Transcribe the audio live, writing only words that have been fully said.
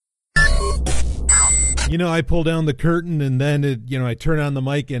I pull down the curtain and then I turn on the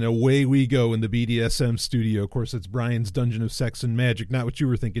mic and away we go in the BDSM studio. Of course, it's Brian's Dungeon of Sex and Magic. Not what you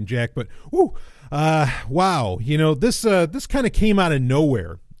were thinking, Jack, but wow. This kind of came out of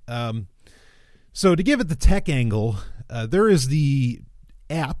nowhere. So to give it the tech angle, there is the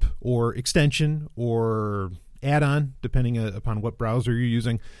app or extension or add-on, depending upon what browser you're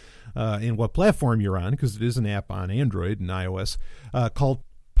using and what platform you're on, because it is an app on Android and iOS, called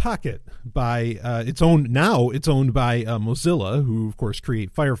Pocket. It's owned by Mozilla, who of course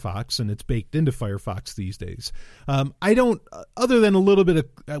create Firefox, and it's baked into Firefox these days. I don't, other than a little bit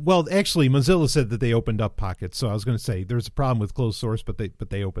of, actually Mozilla said that they opened up Pocket, so I was going to say there's a problem with closed source, but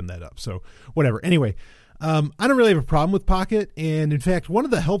they opened that up, so whatever. Anyway, I don't really have a problem with Pocket, and in fact, one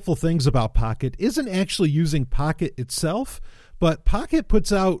of the helpful things about Pocket isn't actually using Pocket itself, but Pocket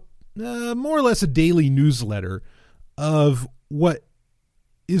puts out more or less a daily newsletter of what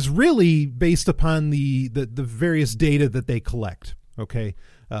is really based upon the various data that they collect, okay,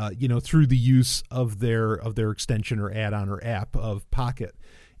 through the use of their extension or add-on or app of Pocket.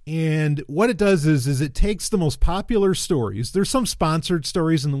 And what it does is it takes the most popular stories. There's some sponsored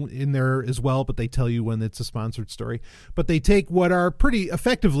stories in there as well, but they tell you when it's a sponsored story. But they take what are pretty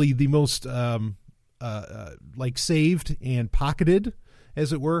effectively the most saved and pocketed,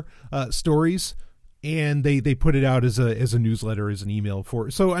 as it were, stories, and they put it out as a newsletter, as an email for.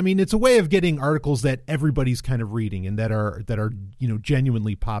 So I mean, it's a way of getting articles that everybody's kind of reading and that are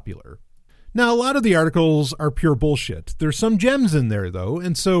genuinely popular. Now, a lot of the articles are pure bullshit. There's some gems in there, though,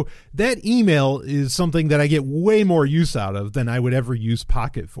 and so that email is something that I get way more use out of than I would ever use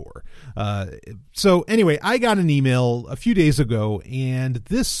Pocket for. So anyway, I got an email a few days ago, and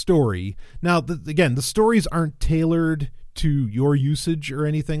this story, now, again, the stories aren't tailored to your usage or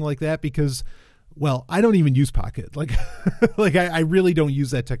anything like that because, well, I don't even use Pocket. I really don't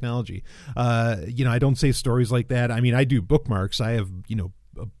use that technology. I don't save stories like that. I mean, I do bookmarks. I have,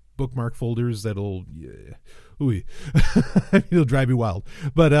 bookmark folders that'll it'll drive me wild,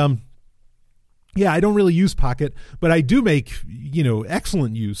 but I don't really use Pocket, but I do make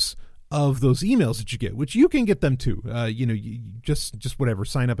excellent use of those emails that you get, which you can get them too. You just whatever,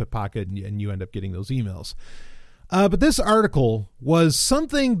 sign up at Pocket and you end up getting those emails. But this article was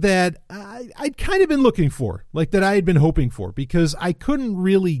something that I'd kind of been looking for, that I had been hoping for, because I couldn't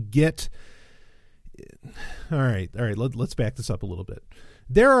really get. All right, let's back this up a little bit.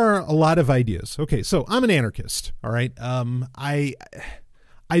 There are a lot of ideas. Okay, so I'm an anarchist. All right, I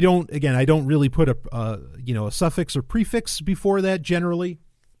don't really put a suffix or prefix before that. Generally,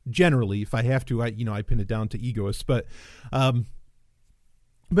 if I have to, I pin it down to egoist. But I'm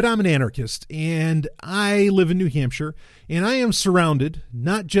an anarchist, and I live in New Hampshire, and I am surrounded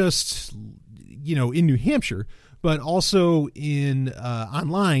not just in New Hampshire, but also in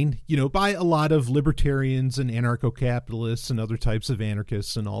online, by a lot of libertarians and anarcho-capitalists and other types of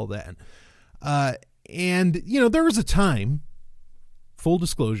anarchists and all that. And there was a time, full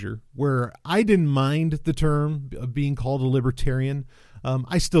disclosure, where I didn't mind the term of being called a libertarian.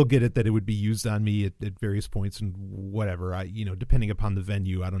 I still get it that it would be used on me at various points and whatever. Depending upon the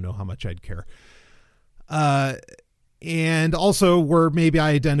venue, I don't know how much I'd care. And also where maybe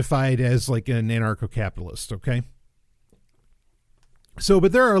I identified as an anarcho-capitalist, okay? So,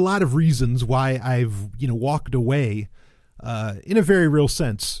 but there are a lot of reasons why I've, walked away in a very real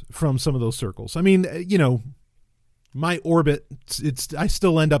sense from some of those circles. I mean, my orbit, I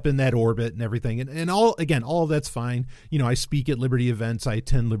still end up in that orbit and everything. And all of that's fine. I speak at Liberty events, I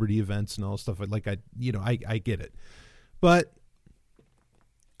attend Liberty events and all stuff I get it. But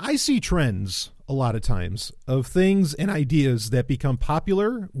I see trends a lot of times of things and ideas that become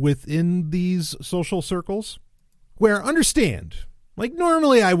popular within these social circles where, understand,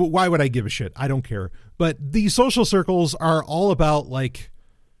 normally why would I give a shit? I don't care. But these social circles are all about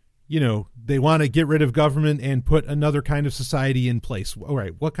they want to get rid of government and put another kind of society in place. All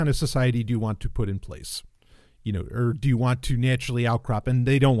right, what kind of society do you want to put in place? Or do you want to naturally outcrop? And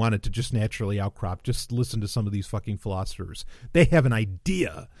they don't want it to just naturally outcrop. Just listen to some of these fucking philosophers. They have an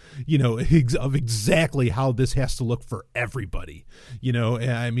idea, of exactly how this has to look for everybody.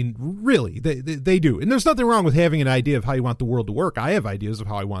 I mean, really, they do. And there's nothing wrong with having an idea of how you want the world to work. I have ideas of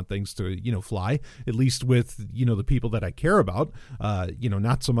how I want things to, fly, at least with, the people that I care about.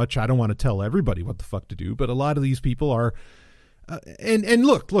 Not so much I don't want to tell everybody what the fuck to do, but a lot of these people are. And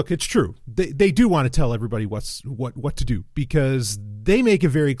look, it's true. They do want to tell everybody what to do, because they make it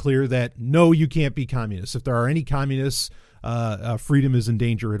very clear that no, you can't be communist. If there are any communists, freedom is in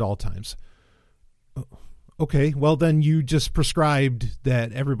danger at all times. Okay, well then you just prescribed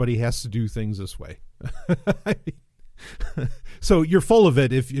that everybody has to do things this way. So you're full of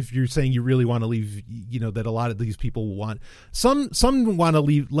it if you're saying you really want to leave, that a lot of these people want. Some want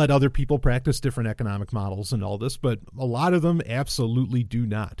to let other people practice different economic models and all this, but a lot of them absolutely do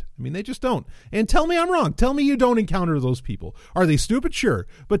not. I mean, they just don't. And tell me I'm wrong. Tell me you don't encounter those people. Are they stupid? Sure.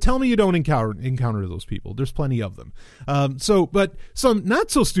 But tell me you don't encounter those people. There's plenty of them. But some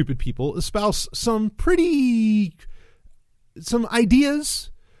not so stupid people espouse some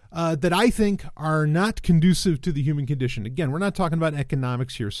ideas that I think are not conducive to the human condition. Again, we're not talking about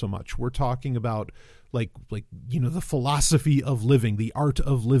economics here so much. We're talking about the philosophy of living, the art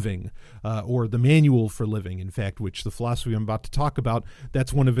of living, or the manual for living, in fact, which the philosophy I'm about to talk about,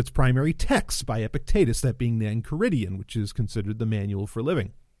 that's one of its primary texts by Epictetus, that being the Enchiridion, which is considered the manual for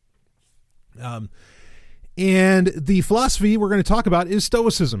living. And the philosophy we're going to talk about is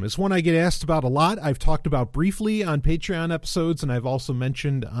Stoicism. It's one I get asked about a lot. I've talked about briefly on Patreon episodes, and I've also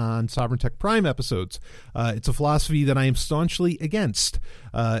mentioned on Sovereign Tech Prime episodes. It's a philosophy that I am staunchly against.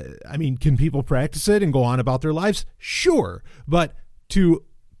 Can people practice it and go on about their lives? Sure. But to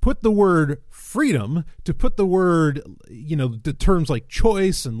put the word freedom, to put the word, the terms like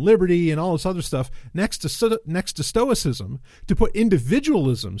choice and liberty and all this other stuff next to Stoicism, to put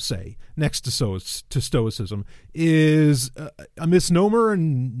individualism, say, next to Stoicism, is a misnomer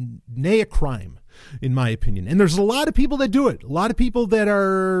and nay, a crime, in my opinion. And there's a lot of people that do it. A lot of people that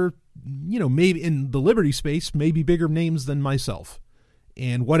are, maybe in the liberty space, maybe bigger names than myself.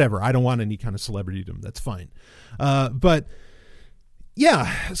 And whatever, I don't want any kind of celebritydom. That's fine.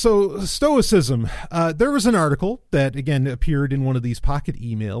 Yeah, so Stoicism. There was an article that, again, appeared in one of these pocket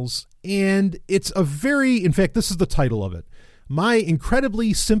emails, and it's in fact, this is the title of it. My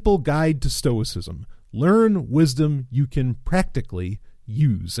Incredibly Simple Guide to Stoicism. Learn wisdom you can practically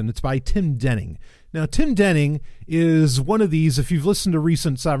use. And it's by Tim Denning. Now, Tim Denning is one of these, if you've listened to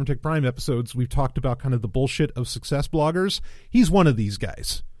recent Sovereign Tech Prime episodes, we've talked about kind of the bullshit of success bloggers. He's one of these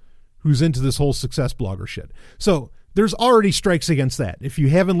guys who's into this whole success blogger shit. So there's already strikes against that. If you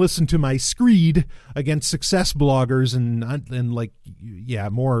haven't listened to my screed against success bloggers and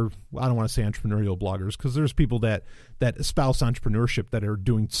more, I don't want to say entrepreneurial bloggers, because there's people that espouse entrepreneurship that are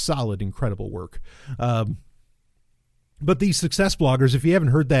doing solid, incredible work. But these success bloggers, if you haven't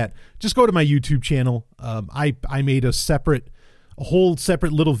heard that, just go to my YouTube channel. I made a whole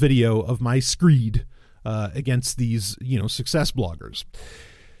separate little video of my screed against these, success bloggers.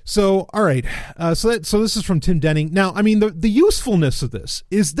 So, all right. So this is from Tim Denning. Now, I mean, the usefulness of this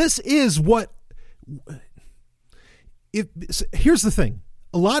is what. Here's the thing.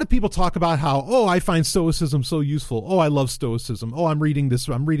 A lot of people talk about how, I find Stoicism so useful. I love Stoicism. I'm reading this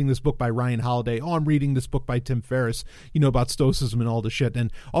book by Ryan Holiday. I'm reading this book by Tim Ferriss, about Stoicism and all the shit.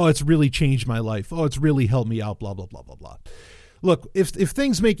 And, it's really changed my life. It's really helped me out, blah, blah, blah, blah, blah. Look, if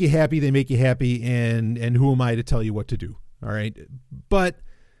things make you happy, they make you happy. And who am I to tell you what to do? All right. But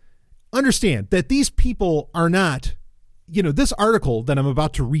understand that these people are not, this article that I'm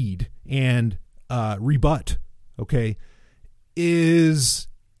about to read and rebut, okay, is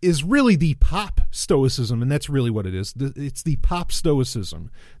really the pop Stoicism, and that's really what it is. It's the pop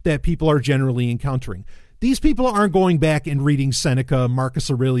Stoicism that people are generally encountering. These people aren't going back and reading Seneca,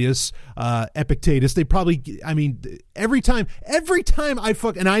 Marcus Aurelius, Epictetus. They probably, every time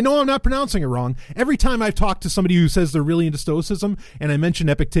and I know I'm not pronouncing it wrong, every time I've talked to somebody who says they're really into Stoicism and I mention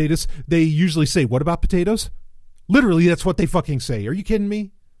Epictetus, they usually say, what about potatoes? Literally, that's what they fucking say. Are you kidding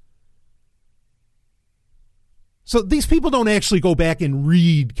me? So these people don't actually go back and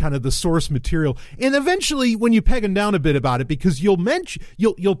read kind of the source material. And eventually, when you peg them down a bit about it, because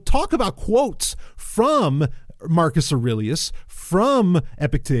you'll talk about quotes from Marcus Aurelius, from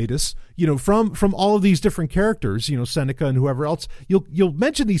Epictetus, from all of these different characters, Seneca and whoever else, you'll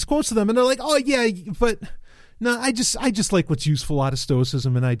mention these quotes to them and they're like, oh yeah, but no, I just like what's useful out of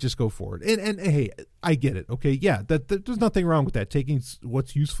Stoicism and I just go for it. And hey, I get it. Okay. Yeah. That there's nothing wrong with that. Taking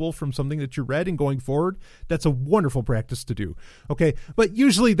what's useful from something that you read and going forward. That's a wonderful practice to do. Okay. But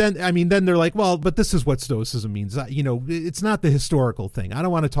usually then they're like, well, but this is what Stoicism means. It's not the historical thing. I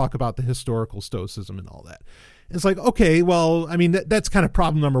don't want to talk about the historical Stoicism and all that. It's like, okay, well, that's kind of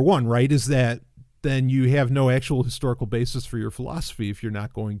problem number one, right? Is that then you have no actual historical basis for your philosophy if you're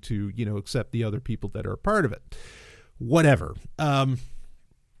not going to, accept the other people that are a part of it. Whatever.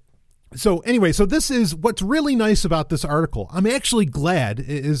 So anyway, so this is what's really nice about this article. I'm actually glad,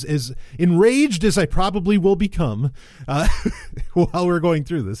 as enraged as I probably will become while we're going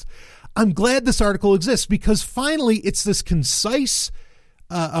through this. I'm glad this article exists because finally it's this concise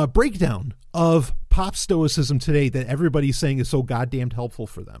breakdown of pop Stoicism today that everybody's saying is so goddamn helpful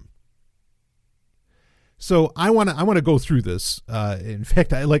for them. So I want to go through this. In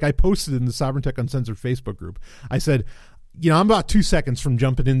fact, I posted in the Sovereign Tech Uncensored Facebook group. I said, I'm about 2 seconds from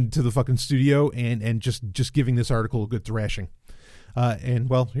jumping into the fucking studio and just giving this article a good thrashing. And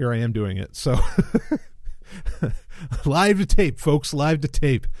well, here I am doing it. So live to tape, folks, live to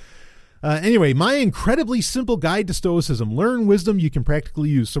tape. Anyway, my incredibly simple guide to Stoicism. Learn wisdom you can practically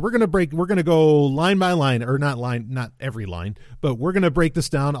use. So we're going to go line by line, or not every line, but we're going to break this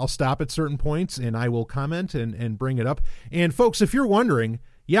down. I'll stop at certain points and I will comment and bring it up. And folks, if you're wondering,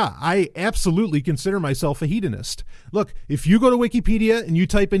 yeah, I absolutely consider myself a hedonist. Look, if you go to Wikipedia and you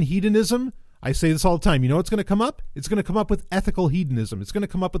type in hedonism, I say this all the time. You know what's going to come up? It's going to come up with ethical hedonism. It's going to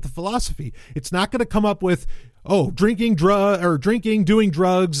come up with the philosophy. It's not going to come up with, drinking, doing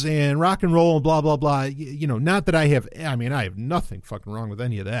drugs, and rock and roll, and blah, blah, blah. Not that I have nothing fucking wrong with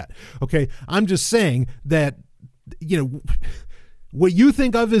any of that. Okay. I'm just saying that, what you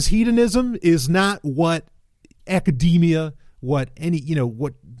think of as hedonism is not what academia, what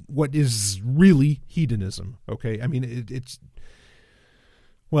is really hedonism. Okay. I mean, it's,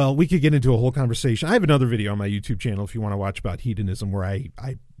 well, we could get into a whole conversation. I have another video on my YouTube channel if you want to watch about hedonism where I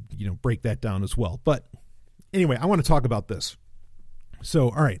break that down as well. But anyway, I want to talk about this. So,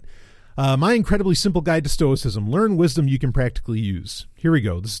 all right. My incredibly simple guide to Stoicism. Learn wisdom you can practically use. Here we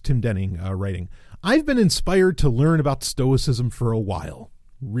go. This is Tim Denning writing. I've been inspired to learn about Stoicism for a while.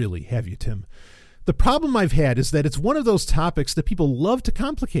 Really, have you, Tim? The problem I've had is that it's one of those topics that people love to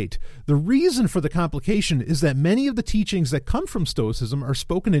complicate. The reason for the complication is that many of the teachings that come from Stoicism are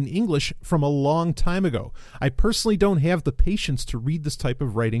spoken in English from a long time ago. I personally don't have the patience to read this type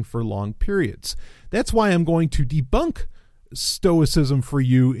of writing for long periods. That's why I'm going to debunk Stoicism for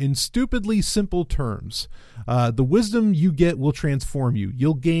you in stupidly simple terms. The wisdom you get will transform you.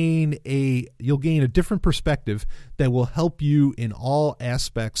 You'll gain a different perspective that will help you in all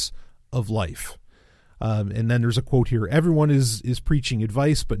aspects of life. And then there's a quote here. Everyone is preaching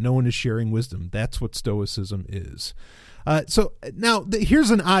advice, but no one is sharing wisdom. That's what Stoicism is. So now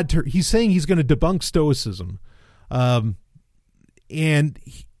here's an odd term. He's saying he's going to debunk Stoicism. And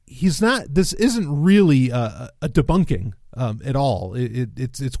he's not, this isn't really a debunking at all.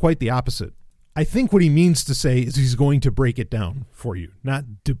 It's quite the opposite. I think what he means to say is he's going to break it down for you, not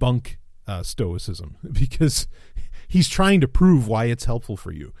debunk Stoicism, because he's trying to prove why it's helpful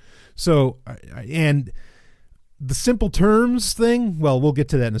for you. So, and the simple terms thing, well, we'll get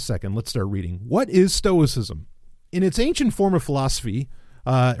to that in a second. Let's start reading. What is Stoicism? In its ancient form of philosophy,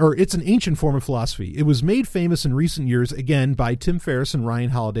 it's an ancient form of philosophy. It was made famous in recent years, again, by Tim Ferriss and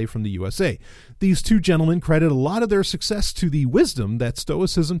Ryan Holiday from the USA. These two gentlemen credit a lot of their success to the wisdom that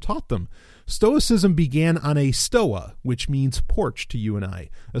Stoicism taught them. Stoicism began on a stoa, which means porch to you and I.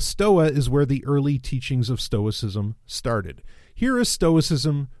 A stoa is where the early teachings of Stoicism started. Here is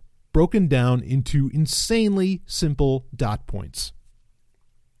Stoicism broken down into insanely simple dot points.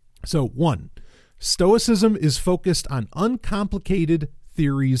 So, 1, Stoicism is focused on uncomplicated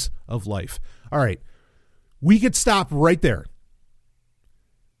theories of life. All right, we could stop right there.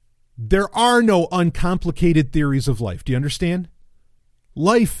 There are no uncomplicated theories of life. Do you understand?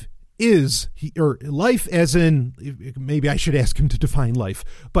 Life is, or life as in, maybe I should ask him to define life,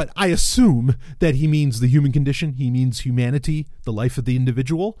 but I assume that he means the human condition. He means humanity, the life of the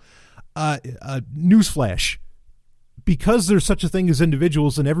individual. Newsflash. Because there's such a thing as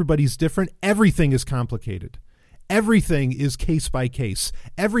individuals and everybody's different, everything is complicated. Everything is case by case.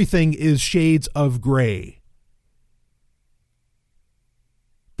 Everything is shades of gray.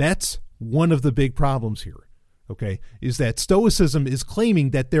 That's one of the big problems here, okay, is that Stoicism is claiming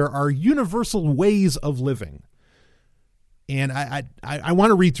that there are universal ways of living. And I want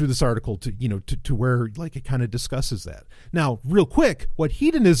to read through this article to where like it kind of discusses that. Now, real quick, what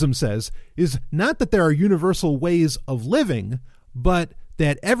hedonism says is not that there are universal ways of living, but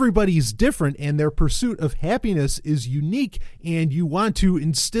that everybody's different and their pursuit of happiness is unique, and you want to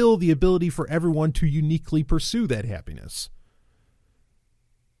instill the ability for everyone to uniquely pursue that happiness.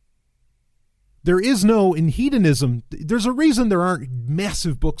 There is no, in hedonism, there's a reason there aren't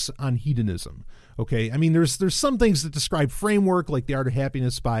massive books on hedonism. Okay, I mean, there's some things that describe framework, like The Art of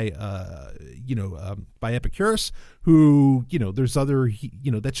Happiness by Epicurus, who, there's other,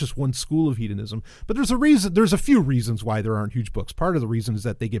 that's just one school of hedonism. But there's a few reasons why there aren't huge books. Part of the reason is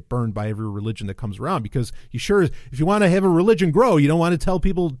that they get burned by every religion that comes around, because if you want to have a religion grow, you don't want to tell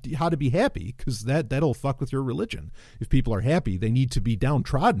people how to be happy, because that'll fuck with your religion. If people are happy, they need to be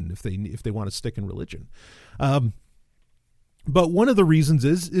downtrodden if they want to stick in religion. But one of the reasons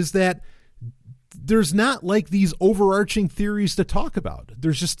is that there's not like these overarching theories to talk about.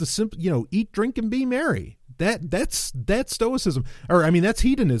 There's just the simple, eat, drink, and be merry. That's stoicism, or I mean, that's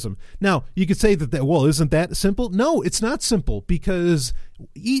hedonism. Now, you could say that, well, isn't that simple? No, it's not simple, because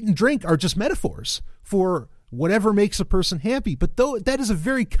eat and drink are just metaphors for whatever makes a person happy. But though that is a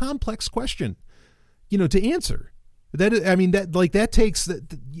very complex question, to answer. That takes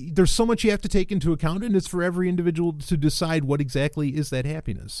there's so much you have to take into account, and it's for every individual to decide what exactly is that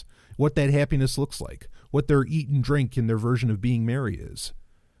happiness, what that happiness looks like, what their eat and drink in their version of being merry is.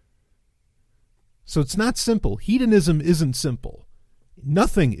 So it's not simple. Hedonism isn't simple.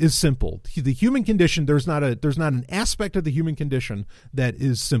 Nothing is simple. The human condition, there's not an aspect of the human condition that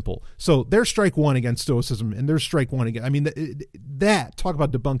is simple. So there's strike one against stoicism, and there's strike one against, I mean, that talk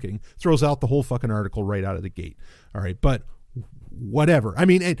about debunking throws out the whole fucking article right out of the gate. All right, but whatever. I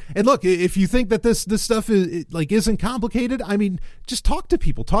mean, and look, if you think that this stuff isn't complicated, I mean, just talk to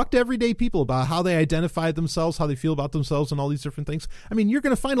people, talk to everyday people about how they identify themselves, how they feel about themselves, and all these different things. I mean, you're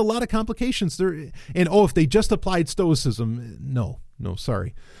going to find a lot of complications there. And if they just applied stoicism, no,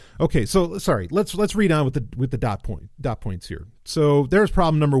 sorry. Okay, so sorry. Let's read on with the dot points here. So there's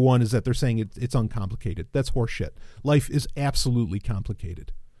problem number one, is that they're saying it's uncomplicated. That's horseshit. Life is absolutely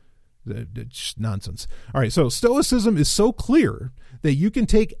complicated. It's nonsense. All right, so stoicism is so clear that you can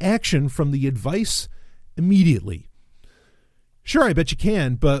take action from the advice immediately. Sure, I bet you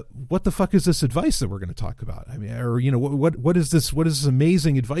can, but what the fuck is this advice that we're going to talk about? I mean, or what is this? What is this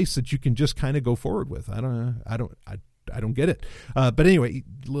amazing advice that you can just kind of go forward with? I don't get it. But anyway,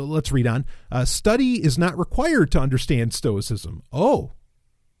 let's read on. Study is not required to understand stoicism. Oh.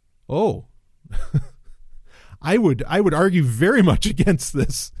 I would argue very much against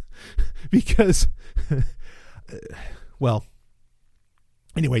this. Because, well,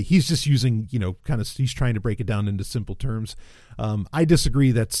 anyway, he's just using, he's trying to break it down into simple terms. I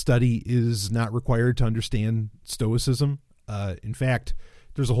disagree that study is not required to understand stoicism. In fact,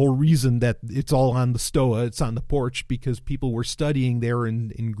 there's a whole reason that it's all on the Stoa. It's on the porch because people were studying there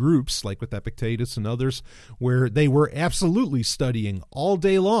in groups, like with Epictetus and others, where they were absolutely studying all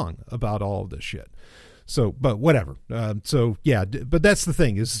day long about all of this shit. So, but whatever. But that's the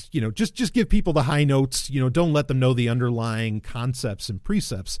thing is, just give people the high notes, don't let them know the underlying concepts and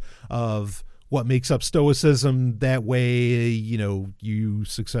precepts of what makes up stoicism. That way, you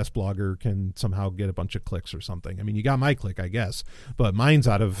success blogger can somehow get a bunch of clicks or something. I mean, you got my click, I guess, but mine's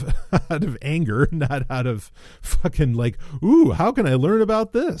out of anger, not out of fucking ooh, how can I learn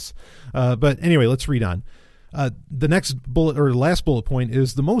about this? But anyway, let's read on. The next bullet, or the last bullet point,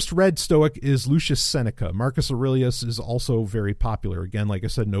 is the most read Stoic is Lucius Seneca. Marcus Aurelius is also very popular. Again, like I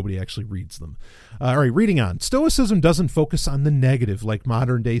said, nobody actually reads them. All right, reading on. Stoicism doesn't focus on the negative like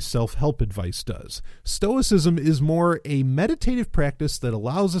modern-day self-help advice does. Stoicism is more a meditative practice that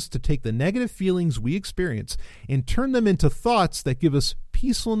allows us to take the negative feelings we experience and turn them into thoughts that give us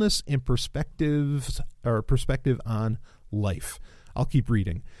peacefulness and perspective on life. I'll keep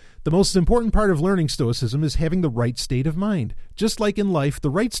reading. The most important part of learning Stoicism is having the right state of mind. Just like in life, the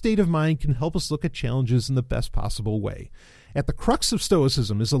right state of mind can help us look at challenges in the best possible way. At the crux of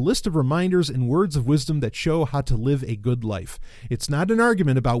Stoicism is a list of reminders and words of wisdom that show how to live a good life. It's not an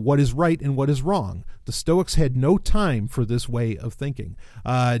argument about what is right and what is wrong. The Stoics had no time for this way of thinking.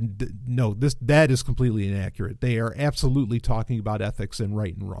 That is completely inaccurate. They are absolutely talking about ethics and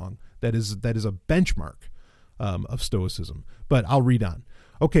right and wrong. That is a benchmark of Stoicism. But I'll read on.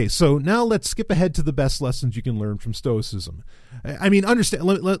 Okay, so now let's skip ahead to the best lessons you can learn from Stoicism. I mean, understand.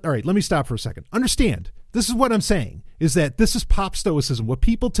 All right, let me stop for a second. Understand, this is what I'm saying, is that this is pop Stoicism. What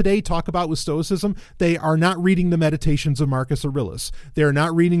people today talk about with Stoicism, they are not reading the Meditations of Marcus Aurelius. They are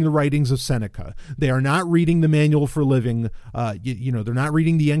not reading the writings of Seneca. They are not reading the Manual for Living. They're not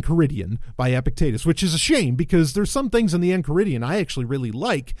reading the Enchiridion by Epictetus, which is a shame because there's some things in the Enchiridion I actually really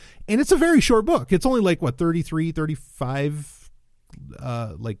like, and it's a very short book. It's only 33, 35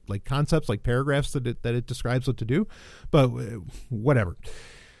 concepts, like paragraphs that it describes what to do, but whatever.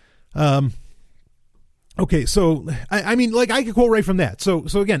 Okay, so I mean, I could quote right from that. So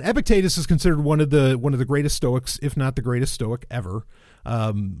again, Epictetus is considered one of the greatest Stoics, if not the greatest Stoic ever.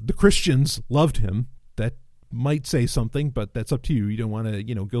 The Christians loved him. That might say something, but that's up to you. You don't want to,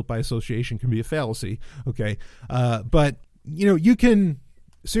 guilt by association can be a fallacy. Okay, but you can.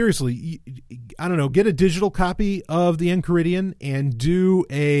 Seriously, I don't know, get a digital copy of the Enchiridion and do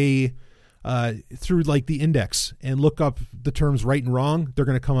through the index and look up the terms right and wrong. They're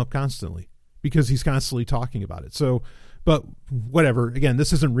going to come up constantly because he's constantly talking about it. So, but whatever, again,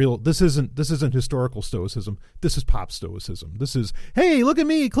 this isn't real. This isn't historical Stoicism. This is pop Stoicism. This is, hey, look at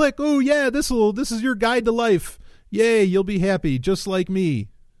me, click. Oh yeah, this is your guide to life. Yay. You'll be happy just like me,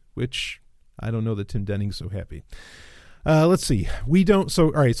 which I don't know that Tim Denning's so happy. Let's see. We don't. So,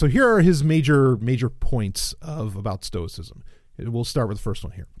 all right. So here are his major points about Stoicism. We'll start with the first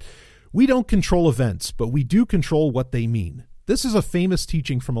one here. We don't control events, but we do control what they mean. This is a famous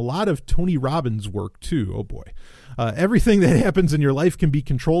teaching from a lot of Tony Robbins' work too. Oh boy. Everything that happens in your life can be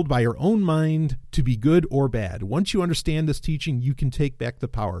controlled by your own mind to be good or bad. Once you understand this teaching, you can take back the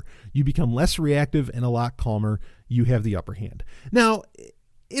power. You become less reactive and a lot calmer. You have the upper hand. Now,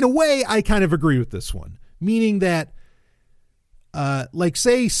 in a way, I kind of agree with this one, meaning that like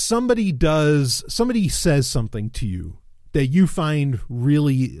say somebody says something to you that you find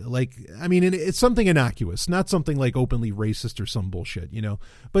really like, I mean, it's something innocuous, not something like openly racist or some bullshit,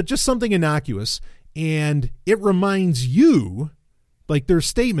 but just something innocuous. And it reminds you, like their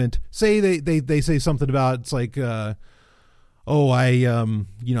statement, say they say something about, it's like, I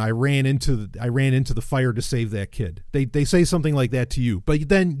ran into the fire to save that kid. They say something like that to you, but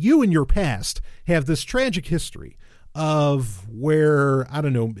then you in your past have this tragic history of where, I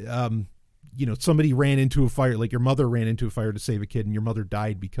don't know, somebody ran into a fire, like your mother ran into a fire to save a kid and your mother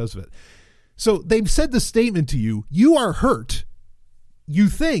died because of it. So they've said the statement to you, you are hurt, you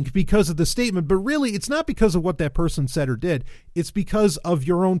think, because of the statement, but really it's not because of what that person said or did. It's because of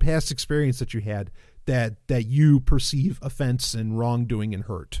your own past experience that you had that you perceive offense and wrongdoing and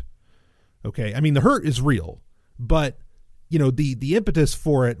hurt. Okay. I mean, the hurt is real, but the impetus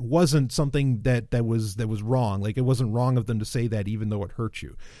for it wasn't something that was wrong. Like it wasn't wrong of them to say that, even though it hurt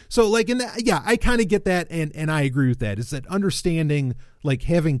you. So like, I kind of get that. And I agree with that. Is that understanding, like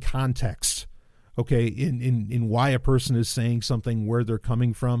having context, okay, in why a person is saying something, where they're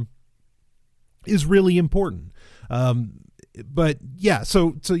coming from, is really important. But yeah,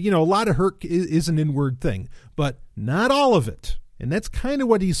 so a lot of hurt is an inward thing, but not all of it. And that's kind of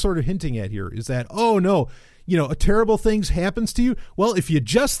what he's sort of hinting at here, is that, oh no, a terrible thing happens to you. Well, if you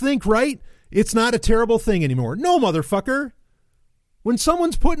just think right, it's not a terrible thing anymore. No, motherfucker. When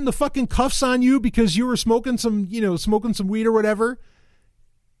someone's putting the fucking cuffs on you because you were smoking some weed or whatever,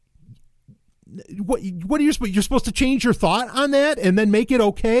 what are you're supposed to change your thought on that and then make it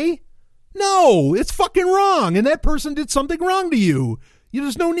okay? No, it's fucking wrong. And that person did something wrong to you.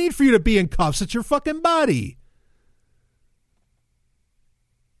 There's no need for you to be in cuffs. It's your fucking body.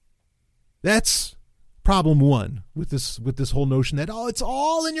 That's problem one with this whole notion that, oh, it's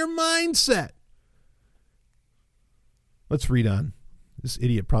all in your mindset. Let's read on. This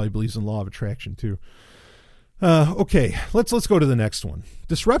idiot probably believes in law of attraction too. Okay, let's go to the next one.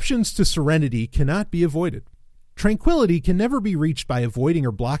 Disruptions to serenity cannot be avoided. Tranquility can never be reached by avoiding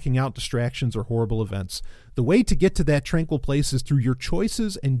or blocking out distractions or horrible events. The way to get to that tranquil place is through your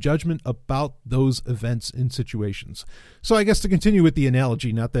choices and judgment about those events and situations. So I guess to continue with the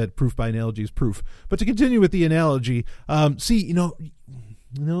analogy, not that proof by analogy is proof, but to continue with the analogy, you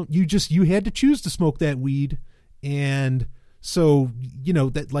had to choose to smoke that weed, and so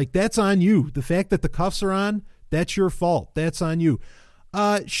that's on you. The fact that the cuffs are on, that's your fault. That's on you.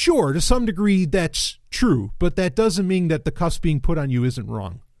 Sure, to some degree that's true, but that doesn't mean that the cuffs being put on you isn't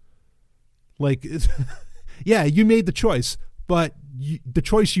wrong. Like, yeah, you made the choice, but the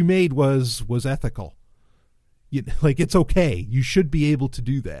choice you made was ethical. It's okay. You should be able to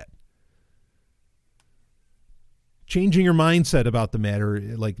do that. Changing your mindset about the matter,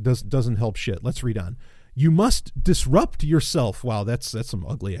 doesn't help shit. Let's read on. You must disrupt yourself. Wow, that's some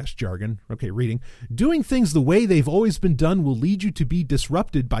ugly ass jargon. Okay, reading. Doing things the way they've always been done will lead you to be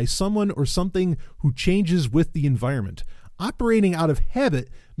disrupted by someone or something who changes with the environment. Operating out of habit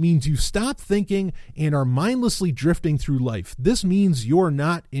means you stop thinking and are mindlessly drifting through life. This means you're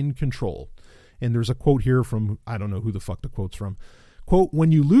not in control. And there's a quote here from, I don't know who the fuck the quote's from. Quote,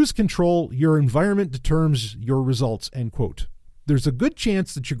 when you lose control, your environment determines your results, end quote. There's a good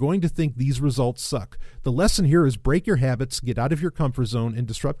chance that you're going to think these results suck. The lesson here is break your habits, get out of your comfort zone, and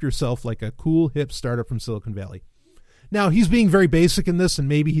disrupt yourself like a cool, hip startup from Silicon Valley. Now, he's being very basic in this, and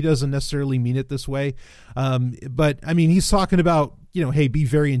maybe he doesn't necessarily mean it this way. But, I mean, he's talking about, hey, be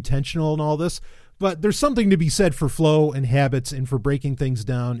very intentional and all this. But there's something to be said for flow and habits and for breaking things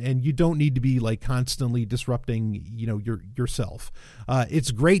down, and you don't need to be constantly disrupting, yourself.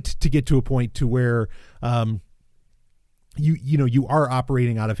 It's great to get to a point to where you are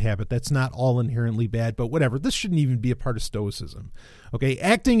operating out of habit. That's not all inherently bad, but whatever. This shouldn't even be a part of Stoicism. Okay,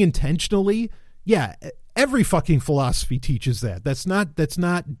 acting intentionally, yeah, every fucking philosophy teaches that. That's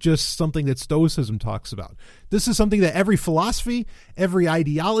not just something that Stoicism talks about. This is something that every philosophy, every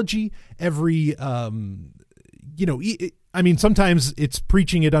ideology, every sometimes it's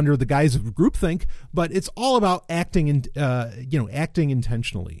preaching it under the guise of groupthink, but it's all about acting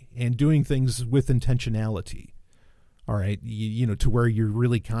intentionally and doing things with intentionality. All right. To where you're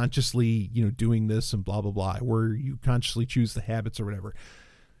really consciously, doing this and blah, blah, blah, where you consciously choose the habits or whatever.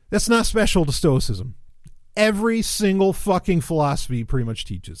 That's not special to Stoicism. Every single fucking philosophy pretty much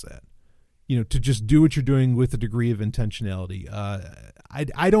teaches that, to just do what you're doing with a degree of intentionality.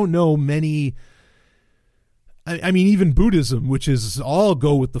 I don't know many. I mean, even Buddhism, which is all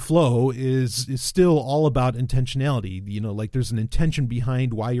go with the flow, is still all about intentionality. Like there's an intention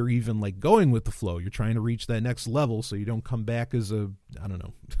behind why you're even like going with the flow. You're trying to reach that next level so you don't come back as I don't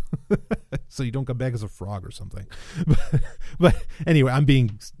know, so you don't come back as a frog or something. But anyway, I'm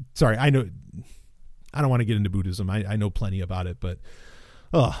being sorry. I know I don't want to get into Buddhism. I know plenty about it, but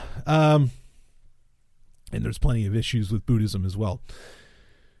and there's plenty of issues with Buddhism as well.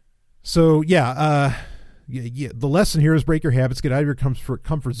 So yeah. The lesson here is break your habits, get out of your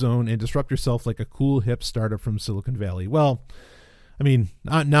comfort zone, and disrupt yourself like a cool, hip startup from Silicon Valley. Well, I mean,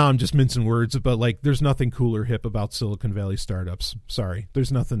 now I'm just mincing words, but like there's nothing cool or hip about Silicon Valley startups. Sorry.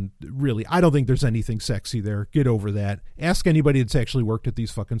 There's nothing really. I don't think there's anything sexy there. Get over that. Ask anybody that's actually worked at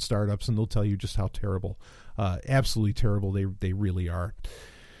these fucking startups, and they'll tell you just how terrible, absolutely terrible they really are.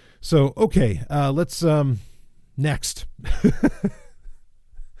 So, okay, let's next.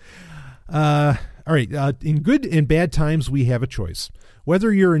 All right. In good and bad times, we have a choice.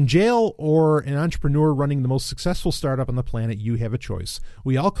 Whether you're in jail or an entrepreneur running the most successful startup on the planet, you have a choice.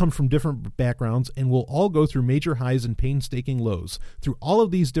 We all come from different backgrounds, and we'll all go through major highs and painstaking lows. Through all of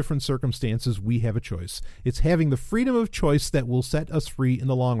these different circumstances, we have a choice. It's having the freedom of choice that will set us free in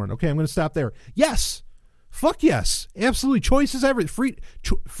the long run. Okay, I'm going to stop there. Yes. Fuck yes. Absolutely. Choice is everything.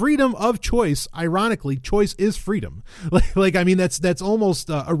 Freedom of choice. Ironically, choice is freedom. I mean, that's almost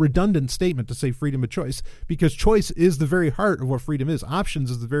a redundant statement to say freedom of choice, because choice is the very heart of what freedom is. Options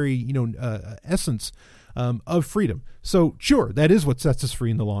is the very, essence of freedom. So sure, that is what sets us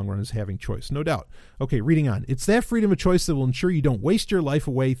free in the long run, is having choice. No doubt. Okay, reading on. It's that freedom of choice that will ensure you don't waste your life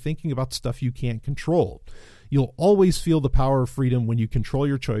away thinking about stuff you can't control. You'll always feel the power of freedom when you control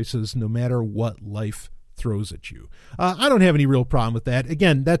your choices, no matter what life throws at you. I don't have any real problem with that.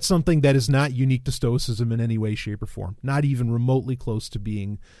 Again, that's something that is not unique to Stoicism in any way, shape, or form. Not even remotely close to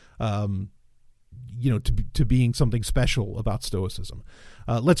being, to being something special about Stoicism.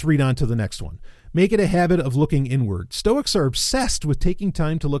 Let's read on to the next one. Make it a habit of looking inward. Stoics are obsessed with taking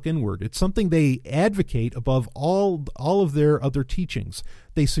time to look inward. It's something they advocate above all of their other teachings.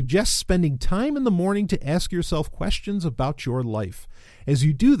 They suggest spending time in the morning to ask yourself questions about your life. As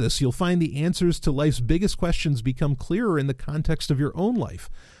you do this, you'll find the answers to life's biggest questions become clearer in the context of your own life.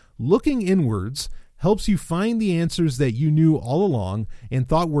 Looking inwards helps you find the answers that you knew all along and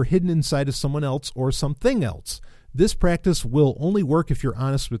thought were hidden inside of someone else or something else. This practice will only work if you're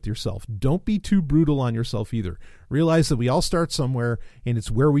honest with yourself. Don't be too brutal on yourself either. Realize that we all start somewhere, and it's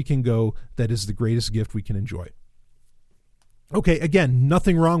where we can go that is the greatest gift we can enjoy. Okay, again,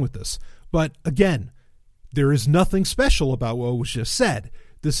 nothing wrong with this. But again, there is nothing special about what was just said.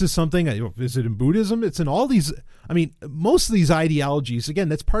 This is something, is it in Buddhism? It's in all these, most of these ideologies, again,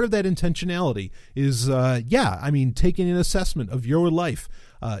 that's part of that intentionality is, taking an assessment of your life,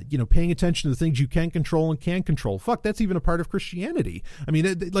 paying attention to the things you can control and can't control. Fuck, that's even a part of Christianity.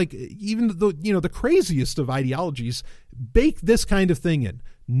 Even the craziest of ideologies bake this kind of thing in.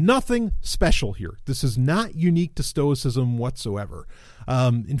 Nothing special here. This is not unique to Stoicism whatsoever.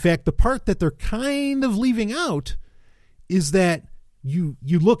 In fact, the part that they're kind of leaving out is that you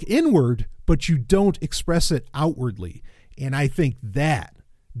look inward, but you don't express it outwardly. And I think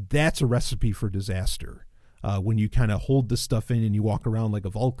that's a recipe for disaster. When you kind of hold this stuff in and you walk around like a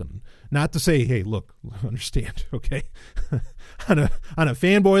Vulcan. Not to say, hey, look, understand, okay? on a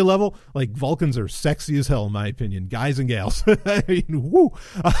fanboy level, like Vulcans are sexy as hell, in my opinion, guys and gals. I mean, woo.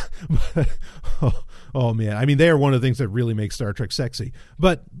 Oh, man. They are one of the things that really make Star Trek sexy.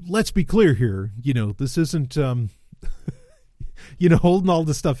 But let's be clear here. This isn't... holding all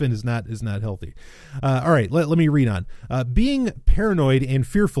this stuff in is not healthy. All right, let me read on. Being paranoid and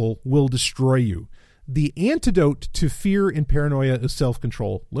fearful will destroy you. The antidote to fear and paranoia is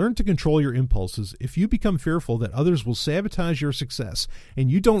self-control. Learn to control your impulses. If you become fearful that others will sabotage your success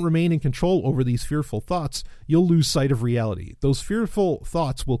and you don't remain in control over these fearful thoughts, you'll lose sight of reality. Those fearful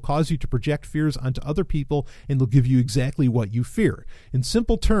thoughts will cause you to project fears onto other people, and they'll give you exactly what you fear. In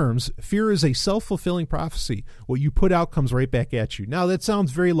simple terms, fear is a self-fulfilling prophecy. What you put out comes right back at you. Now, that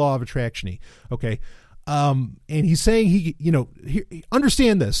sounds very law of attraction-y, okay? And he's saying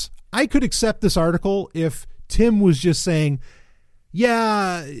understand this. I could accept this article if Tim was just saying,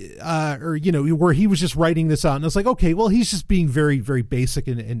 or, where he was just writing this out. And I was like, okay, well, he's just being very, very basic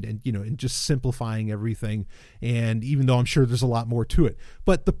and just simplifying everything. And even though I'm sure there's a lot more to it,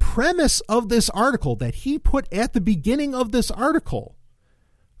 but the premise of this article that he put at the beginning of this article,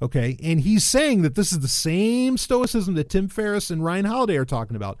 okay, and he's saying that this is the same stoicism that Tim Ferriss and Ryan Holiday are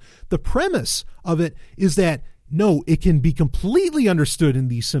talking about. The premise of it is that, no, it can be completely understood in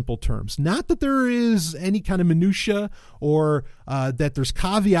these simple terms. Not that there is any kind of minutia or that there's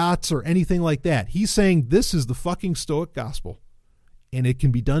caveats or anything like that. He's saying this is the fucking Stoic gospel, and it can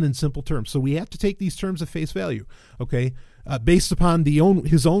be done in simple terms. So we have to take these terms at face value, okay, based upon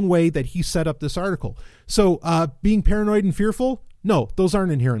his own way that he set up this article. So being paranoid and fearful, no, those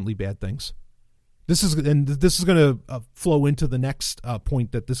aren't inherently bad things. This is going to flow into the next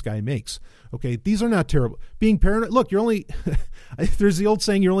point that this guy makes. Okay, these are not terrible. Being paranoid, look, you're only, there's the old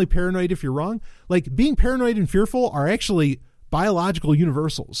saying, you're only paranoid if you're wrong. Like, being paranoid and fearful are actually biological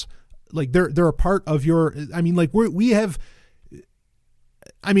universals. Like, they're a part of your, I mean, like,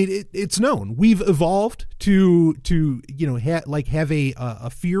 it's known. We've evolved to have a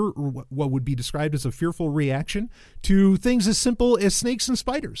fear, or what would be described as a fearful reaction to things as simple as snakes and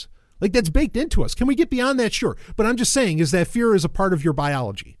spiders. Like, that's baked into us. Can we get beyond that? Sure. But I'm just saying is that fear is a part of your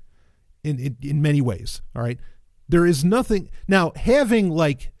biology in many ways. All right. There is nothing. Now, having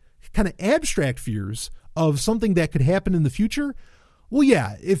like kind of abstract fears of something that could happen in the future. Well,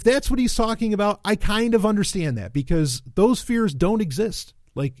 yeah, if that's what he's talking about, I kind of understand that, because those fears don't exist.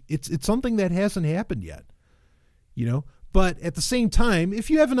 Like, it's something that hasn't happened yet, But at the same time, if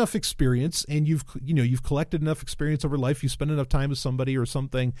you have enough experience and you've collected enough experience over life, you spend enough time with somebody or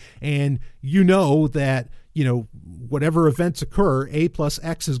something, and that, whatever events occur, A plus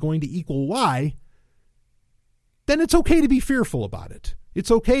X is going to equal Y, then it's okay to be fearful about it.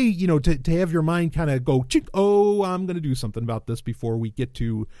 It's okay, to have your mind kind of go, I'm going to do something about this before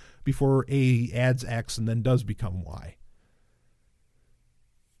A adds X and then does become Y.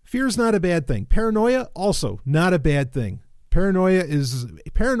 Fear is not a bad thing. Paranoia, also not a bad thing.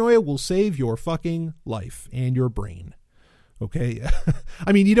 Paranoia will save your fucking life and your brain. Okay?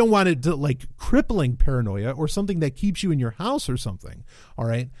 I mean, you don't want it to, like, crippling paranoia or something that keeps you in your house or something. All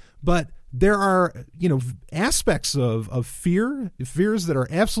right? But there are, aspects of fears that are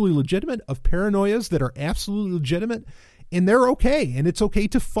absolutely legitimate, of paranoias that are absolutely legitimate, and they're okay. And it's okay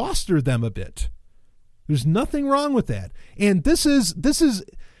to foster them a bit. There's nothing wrong with that. And this is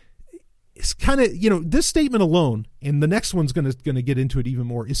it's kind of, this statement alone, and the next one's going to get into it even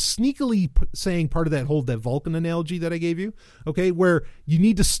more, is sneakily saying part of that Vulcan analogy that I gave you, okay, where you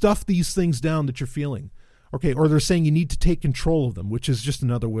need to stuff these things down that you're feeling, okay, or they're saying you need to take control of them, which is just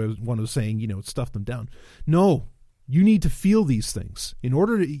another one of saying, stuff them down. No, you need to feel these things in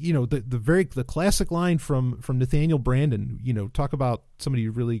order to, the classic line from Nathaniel Branden, talk about somebody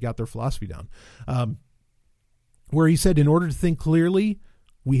who really got their philosophy down, where he said, in order to think clearly,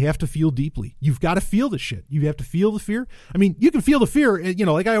 we have to feel deeply. You've got to feel the shit. You have to feel the fear. I mean, you can feel the fear,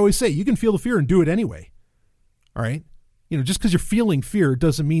 like I always say, you can feel the fear and do it anyway. All right? Just because you're feeling fear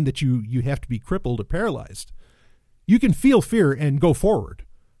doesn't mean that you have to be crippled or paralyzed. You can feel fear and go forward.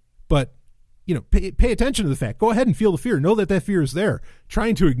 But, pay attention to the fact. Go ahead and feel the fear. Know that fear is there.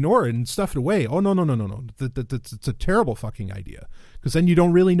 Trying to ignore it and stuff it away. Oh, no. It's a terrible fucking idea. Because then you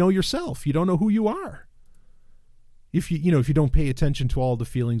don't really know yourself. You don't know who you are. If you don't pay attention to all the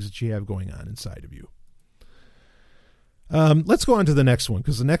feelings that you have going on inside of you. Let's go on to the next one,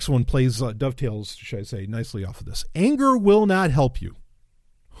 because the next one dovetails, should I say, nicely off of this. Anger will not help you.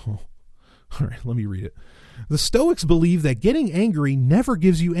 Oh. All right, let me read it. The Stoics believe that getting angry never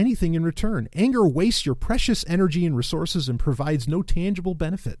gives you anything in return. Anger wastes your precious energy and resources and provides no tangible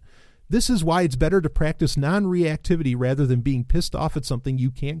benefit. This is why it's better to practice non-reactivity rather than being pissed off at something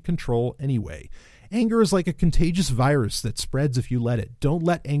you can't control anyway. Anger is like a contagious virus that spreads if you let it. Don't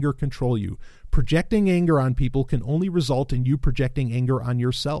let anger control you. Projecting anger on people can only result in you projecting anger on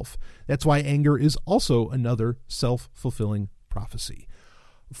yourself. That's why anger is also another self-fulfilling prophecy.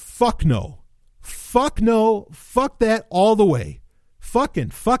 Fuck no. Fuck no. Fuck that all the way. Fuck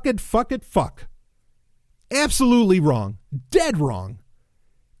it. Fuck. Absolutely wrong. Dead wrong.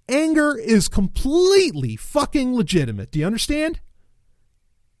 Anger is completely fucking legitimate. Do you understand?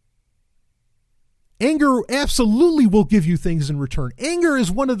 Anger absolutely will give you things in return. Anger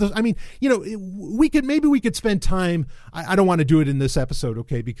is one of the, we could spend time. I don't want to do it in this episode,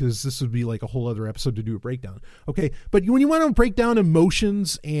 okay, because this would be like a whole other episode to do a breakdown, okay? But when you want to break down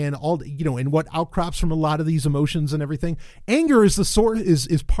emotions and all, and what outcrops from a lot of these emotions and everything, anger is the source,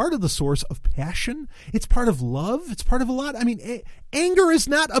 is part of the source of passion. It's part of love. It's part of a lot. Anger is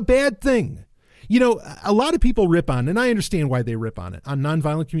not a bad thing. A lot of people rip on, and I understand why they rip on it, on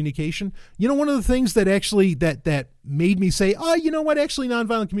nonviolent communication. One of the things that actually that made me say, oh, you know what, actually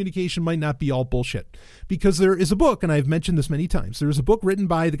nonviolent communication might not be all bullshit. Because there is a book, and I've mentioned this many times, there is a book written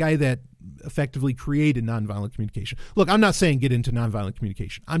by the guy that effectively created nonviolent communication. Look, I'm not saying get into nonviolent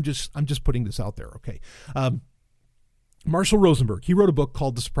communication. I'm just putting this out there, okay? Marshall Rosenberg, he wrote a book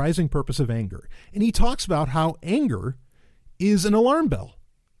called The Surprising Purpose of Anger. And he talks about how anger is an alarm bell.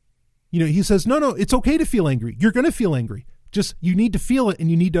 He says, no, it's okay to feel angry. You're going to feel angry. Just, you need to feel it and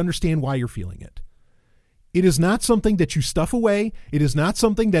you need to understand why you're feeling it. It is not something that you stuff away. It is not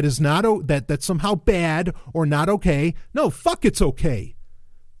something that is not, that's somehow bad or not okay. No, fuck, it's okay.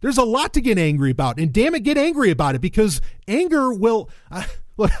 There's a lot to get angry about, and damn it, get angry about it, because anger will,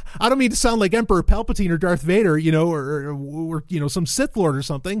 look, I don't mean to sound like Emperor Palpatine or Darth Vader, or some Sith Lord or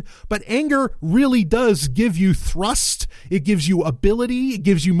something, but anger really does give you thrust. It gives you ability. It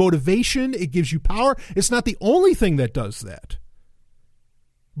gives you motivation. It gives you power. It's not the only thing that does that,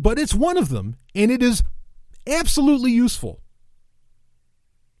 but it's one of them, and it is absolutely useful.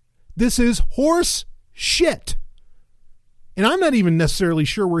 This is horse shit. And I'm not even necessarily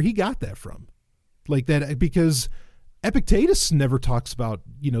sure where he got that from. Like that, because Epictetus never talks about,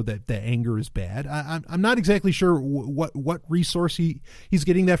 that anger is bad. I'm not exactly sure what resource he's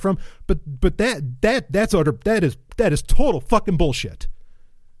getting that from, but that is total fucking bullshit.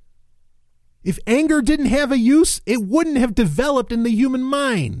 If anger didn't have a use, it wouldn't have developed in the human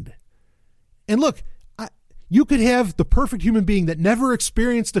mind. And look, you could have the perfect human being that never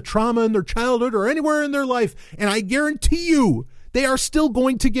experienced a trauma in their childhood or anywhere in their life, and I guarantee you they are still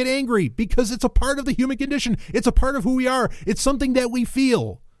going to get angry, because it's a part of the human condition. It's a part of who we are. It's something that we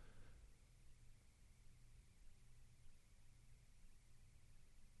feel.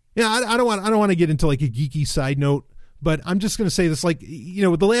 Yeah, I don't want to get into like a geeky side note, but I'm just going to say this, like,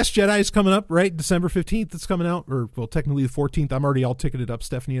 The Last Jedi is coming up, right? December 15th it's coming out, or well, technically the 14th. I'm already all ticketed up.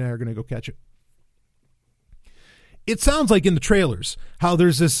 Stephanie and I are going to go catch it. It sounds like in the trailers how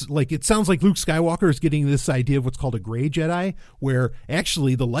there's this, like, it sounds like Luke Skywalker is getting this idea of what's called a gray Jedi, where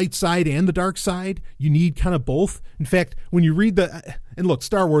actually the light side and the dark side, you need kind of both. In fact, when you read and look,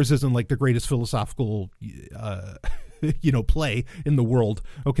 Star Wars isn't like the greatest philosophical, play in the world.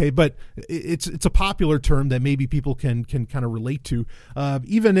 Okay. But it's a popular term that maybe people can kind of relate to.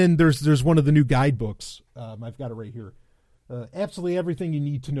 Even in, there's one of the new guidebooks. I've got it right here. Absolutely everything you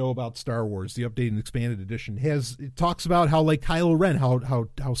need to know about Star Wars, the updated and expanded edition, it talks about how, like, Kylo Ren, how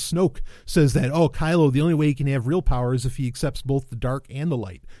Snoke says that, Kylo, the only way he can have real power is if he accepts both the dark and the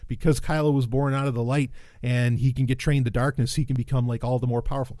light. Because Kylo was born out of the light and he can get trained the darkness, he can become, like, all the more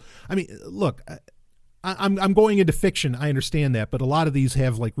powerful. I mean, look, I'm going into fiction. I understand that, but a lot of these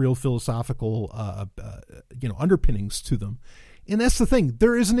have, like, real philosophical, underpinnings to them. And that's the thing.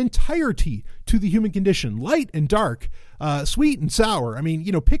 There is an entirety to the human condition, light and dark, sweet and sour. I mean,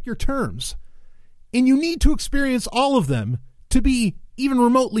 pick your terms. And you need to experience all of them to be even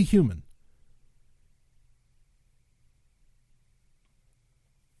remotely human.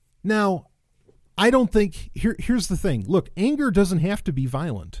 Now, I don't think, here's the thing. Look, anger doesn't have to be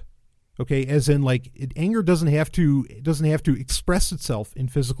violent. Okay, as in, like, anger doesn't have to express itself in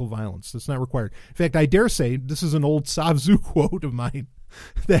physical violence. That's not required. In fact, I dare say, this is an old Sun Tzu quote of mine,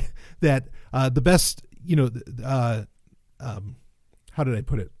 that the best, how did I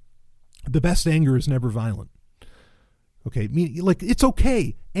put it? The best anger is never violent. Okay, like, it's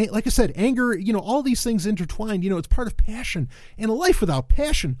okay. Like I said, anger, all these things intertwined. It's part of passion. And a life without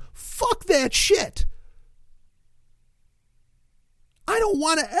passion, fuck that shit. I don't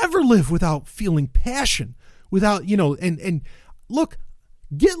want to ever live without feeling passion, without, and look,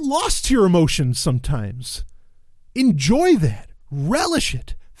 get lost to your emotions sometimes. Enjoy that. Relish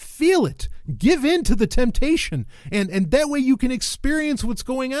it. Feel it. Give in to the temptation. And that way you can experience what's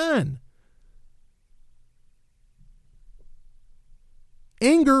going on.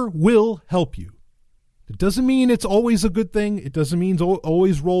 Anger will help you. It doesn't mean it's always a good thing. It doesn't mean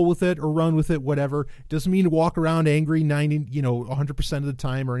always roll with it or run with it, whatever. It doesn't mean to walk around angry 100% of the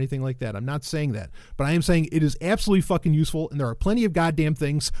time or anything like that. I'm not saying that. But I am saying it is absolutely fucking useful, and there are plenty of goddamn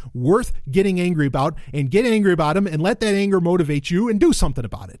things worth getting angry about, and get angry about them and let that anger motivate you and do something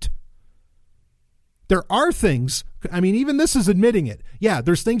about it. There are things, I mean, even this is admitting it. Yeah,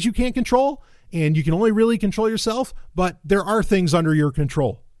 there's things you can't control, and you can only really control yourself, but there are things under your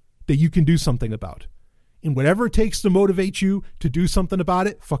control that you can do something about. And whatever it takes to motivate you to do something about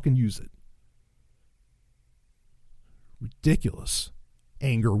it, fucking use it. Ridiculous.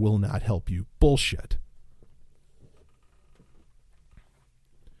 Anger will not help you. Bullshit.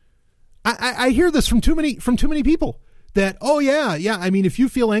 I hear this from too many people. that, oh yeah, I mean, if you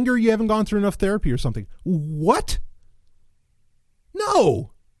feel anger, you haven't gone through enough therapy or something. What?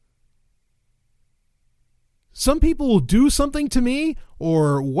 No. Some people will do something to me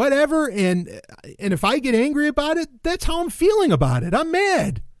or whatever, and if I get angry about it, that's how I'm feeling about it. I'm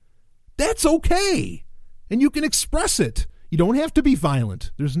mad. That's okay. And you can express it. You don't have to be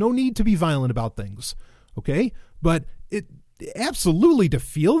violent. There's no need to be violent about things. Okay? But it absolutely, to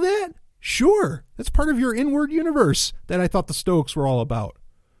feel that, sure, that's part of your inward universe that I thought the Stoics were all about.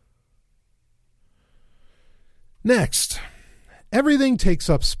 Next, everything takes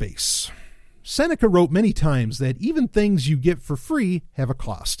up space. Seneca wrote many times that even things you get for free have a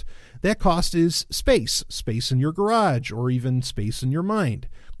cost. That cost is space in your garage, or even space in your mind.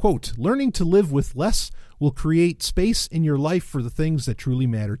 Quote, learning to live with less will create space in your life for the things that truly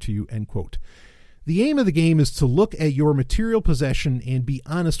matter to you, end quote. The aim of the game is to look at your material possession and be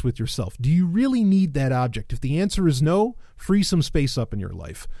honest with yourself. Do you really need that object? If the answer is no, free some space up in your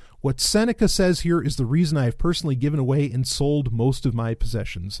life. What Seneca says here is the reason I have personally given away and sold most of my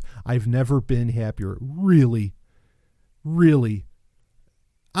possessions. I've never been happier. Really, really.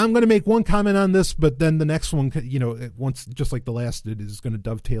 I'm going to make one comment on this, but then the next one, once, just like the last, it is going to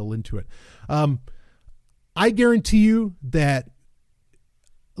dovetail into it. I guarantee you that,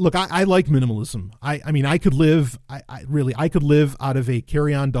 look, I like minimalism. I mean, I could live, I could live out of a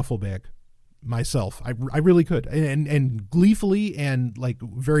carry-on duffel bag myself. I really could, and gleefully, and like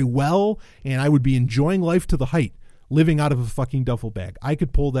very well, and I would be enjoying life to the height, living out of a fucking duffel bag. I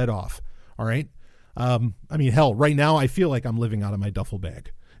could pull that off. All right. I mean, hell, right now I feel like I'm living out of my duffel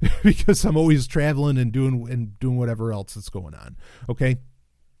bag because I'm always traveling and doing whatever else that's going on. Okay.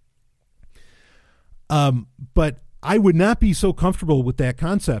 But I would not be so comfortable with that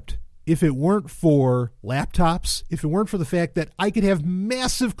concept if it weren't for laptops, if it weren't for the fact that I could have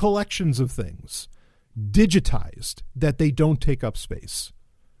massive collections of things digitized that they don't take up space.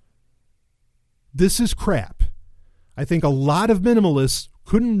 This is crap. I think a lot of minimalists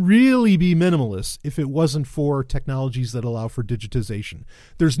couldn't really be minimalists if it wasn't for technologies that allow for digitization.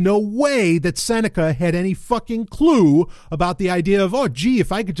 There's no way that Seneca had any fucking clue about the idea of, oh, gee,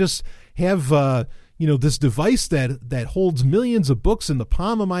 if I could just have, this device that holds millions of books in the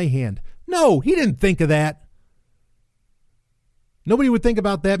palm of my hand. No, he didn't think of that. Nobody would think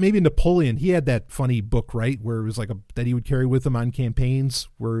about that. Maybe Napoleon, he had that funny book, right, where it was like that he would carry with him on campaigns,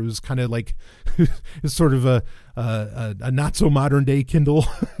 where it was kind of like it's sort of a not so modern day Kindle,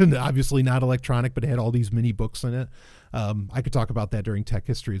 and obviously not electronic, but it had all these mini books in it. I could talk about that during tech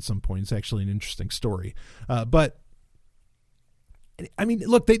history at some point. It's actually an interesting story. But I mean,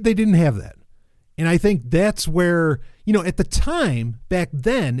 look, they didn't have that. And I think that's where, at the time, back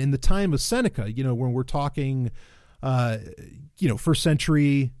then, in the time of Seneca, when we're talking, first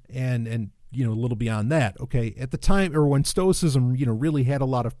century and a little beyond that, okay, at the time, or when Stoicism, really had a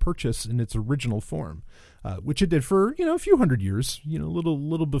lot of purchase in its original form, which it did for, a few hundred years,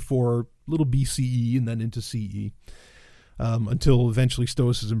 little before, little BCE and then into CE, until eventually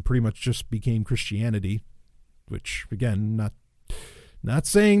Stoicism pretty much just became Christianity, which, again, not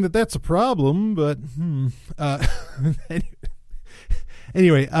saying that that's a problem, but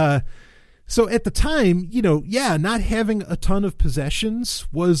anyway, so at the time, not having a ton of possessions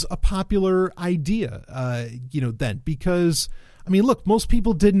was a popular idea, then, because, I mean, look, most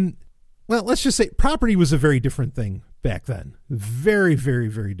people didn't, well, let's just say property was a very different thing back then. Very, very,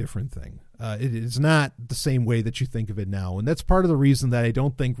 very different thing. It is not the same way that you think of it now. And that's part of the reason that I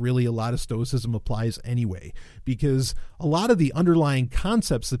don't think really a lot of Stoicism applies anyway, because a lot of the underlying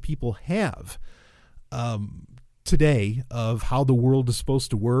concepts that people have today of how the world is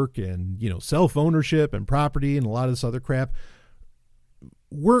supposed to work and, self-ownership and property and a lot of this other crap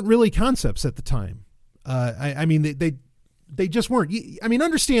weren't really concepts at the time. I mean, they just weren't. I mean,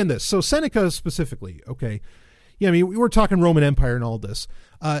 understand this. So Seneca specifically, okay. Yeah, I mean, we were talking Roman Empire and all this.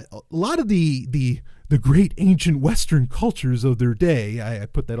 A lot of the great ancient Western cultures of their day, I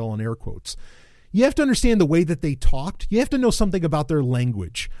put that all in air quotes, you have to understand the way that they talked. You have to know something about their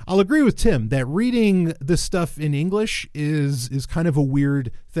language. I'll agree with Tim that reading this stuff in English is kind of a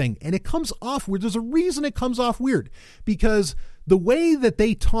weird thing. And it comes off weird. There's a reason it comes off weird. Because the way that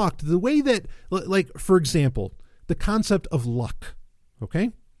they talked, the way that, like, for example, the concept of luck,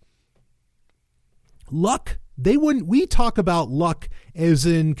 okay? Luck, we talk about luck as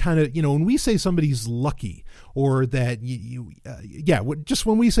in kind of, when we say somebody's lucky, or that just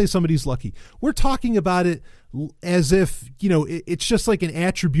when we say somebody's lucky, we're talking about it as if, it's just like an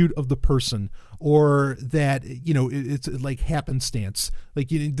attribute of the person, or that, it's like happenstance. Like,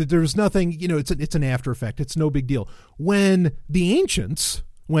 there's nothing, it's an after effect. It's no big deal. When the ancients,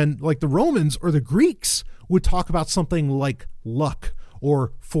 when like the Romans or the Greeks, would talk about something like luck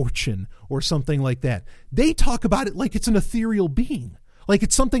or fortune or something like that. They talk about it like it's an ethereal being, like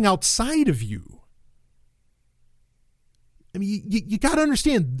it's something outside of you. I mean, you got to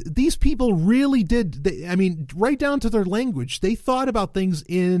understand, these people really did, right down to their language, they thought about things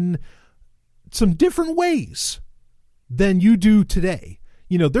in some different ways than you do today.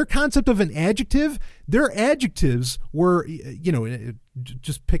 Their concept of an adjective, their adjectives were,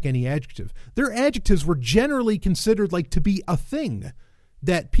 just pick any adjective. Their adjectives were generally considered like to be a thing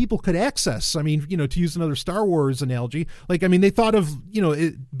that people could access. I mean, to use another Star Wars analogy, they thought of,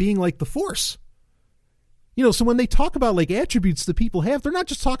 it being like the Force. So when they talk about like attributes that people have, they're not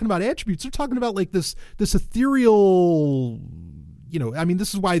just talking about attributes. They're talking about like this ethereal,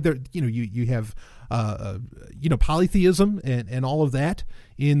 this is why they're, you have, polytheism and all of that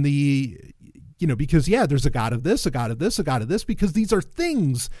in the, because there's a God of this, a God of this, a God of this, because these are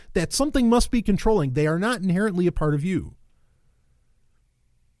things that something must be controlling. They are not inherently a part of you.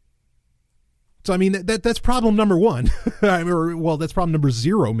 So, that's problem number one. That's problem number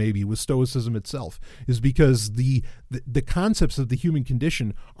 0 maybe with Stoicism itself, is because the concepts of the human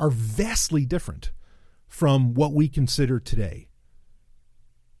condition are vastly different from what we consider today.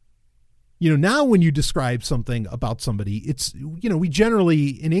 Now when you describe something about somebody, it's, we generally,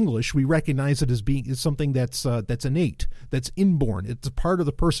 in English, we recognize it as being something that's innate, that's inborn. It's a part of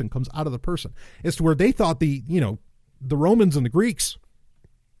the person, comes out of the person. As to where they thought the Romans and the Greeks,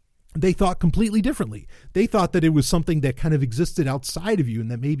 they thought completely differently. They thought that it was something that kind of existed outside of you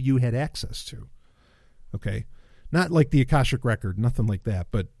and that maybe you had access to. Okay. Not like the Akashic record, nothing like that,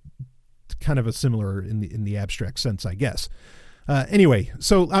 but kind of a similar in the abstract sense, I guess. Anyway,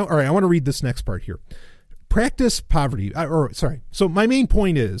 so, all right, I want to read this next part here. Practice poverty, So my main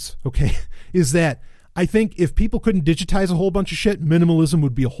point is that I think if people couldn't digitize a whole bunch of shit, minimalism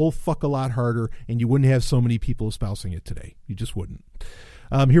would be a whole fuck a lot harder, and you wouldn't have so many people espousing it today. You just wouldn't.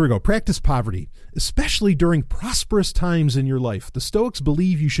 Here we go. Practice poverty, especially during prosperous times in your life. The Stoics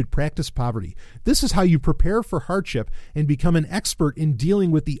believe you should practice poverty. This is how you prepare for hardship and become an expert in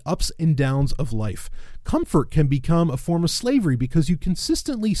dealing with the ups and downs of life. Comfort can become a form of slavery because you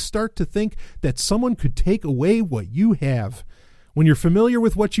consistently start to think that someone could take away what you have. When you're familiar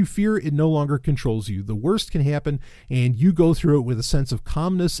with what you fear, it no longer controls you. The worst can happen, and you go through it with a sense of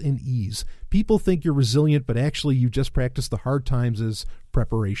calmness and ease. People think you're resilient, but actually you just practice the hard times as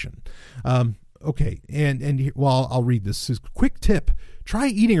preparation. Okay, and well, I'll read this. This is a quick tip. Try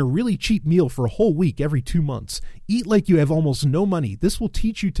eating a really cheap meal for a whole week every 2 months. Eat like you have almost no money. This will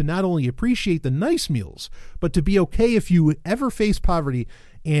teach you to not only appreciate the nice meals, but to be okay if you ever face poverty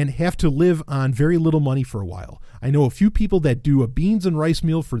and have to live on very little money for a while. I know a few people that do a beans and rice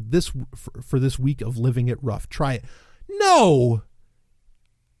meal for this week of living it rough. Try it. No!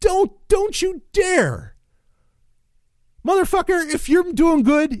 Don't you dare! Motherfucker, if you're doing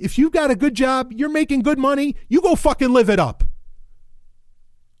good, if you've got a good job, you're making good money, you go fucking live it up.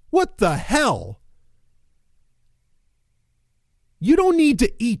 What the hell? You don't need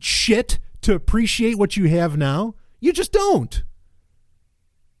to eat shit to appreciate what you have now. You just don't.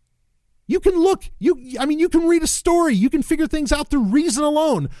 You can look, you can read a story. You can figure things out through reason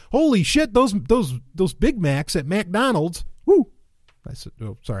alone. Holy shit, those Big Macs at McDonald's. Woo. I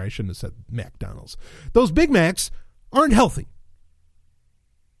shouldn't have said McDonald's. Those Big Macs aren't healthy.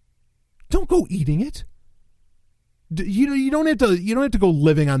 Don't go eating it. You don't have to go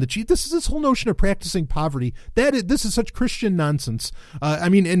living on the cheap. This whole notion of practicing poverty. This is such Christian nonsense.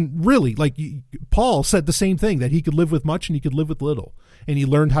 And really, like Paul said the same thing, that he could live with much and he could live with little, and he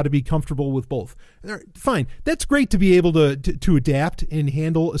learned how to be comfortable with both. Fine, that's great to be able to adapt and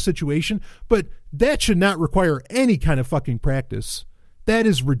handle a situation, but that should not require any kind of fucking practice. That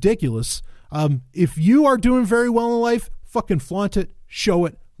is ridiculous. If you are doing very well in life, fucking flaunt it, show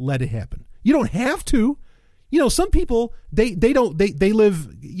it, let it happen. You don't have to. Some people, they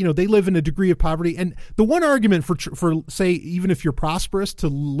live in a degree of poverty. And the one argument for say, even if you're prosperous, to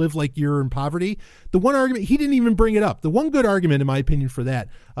live like you're in poverty, the one argument, he didn't even bring it up. The one good argument, in my opinion, for that,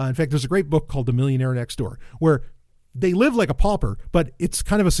 in fact, there's a great book called The Millionaire Next Door, where they live like a pauper, but it's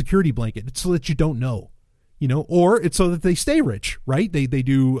kind of a security blanket. It's so that you don't know, or it's so that they stay rich, right? They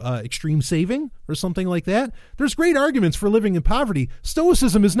do extreme saving or something like that. There's great arguments for living in poverty.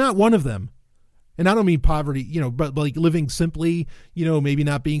 Stoicism is not one of them. And I don't mean poverty, but like living simply, maybe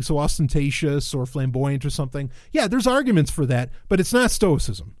not being so ostentatious or flamboyant or something. Yeah, there's arguments for that, but it's not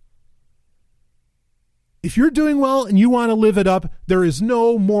Stoicism. If you're doing well and you want to live it up, there is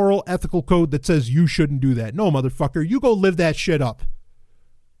no moral ethical code that says you shouldn't do that. No, motherfucker, you go live that shit up.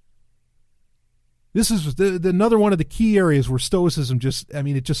 This is another one of the key areas where Stoicism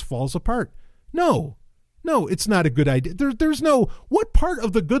it just falls apart. No, No, it's not a good idea. There's no, what part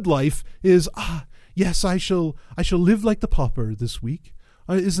of the good life is, yes, I shall live like the pauper this week.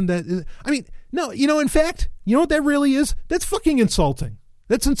 Isn't that, I mean, no, in fact, you know what that really is? That's fucking insulting.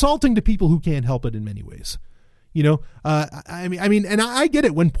 That's insulting to people who can't help it in many ways. I mean, and I get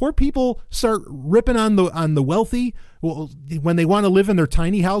it. When poor people start ripping on the wealthy, well, when they want to live in their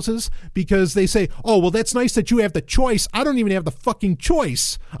tiny houses, because they say, oh, well, that's nice that you have the choice. I don't even have the fucking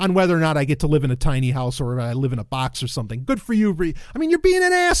choice on whether or not I get to live in a tiny house or I live in a box or something. Good for you. I mean, you're being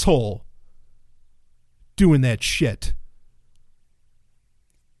an asshole doing that shit.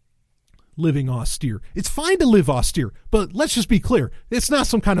 Living austere. It's fine to live austere, but let's just be clear. It's not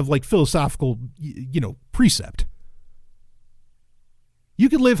some kind of like philosophical, precept. You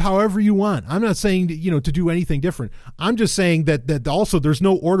can live however you want. I'm not saying, to do anything different. I'm just saying that also there's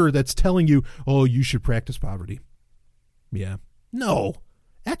no order that's telling you, oh, you should practice poverty. Yeah. No.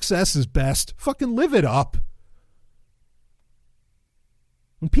 Excess is best. Fucking live it up.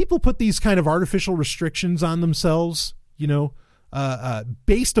 When people put these kind of artificial restrictions on themselves,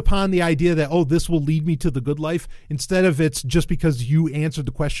 based upon the idea that, oh, this will lead me to the good life, instead of it's just because you answered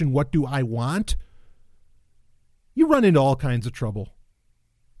the question, what do I want? You run into all kinds of trouble.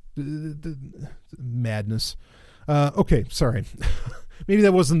 Madness. Okay, sorry. Maybe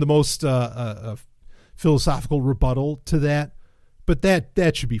that wasn't the most philosophical rebuttal to that, but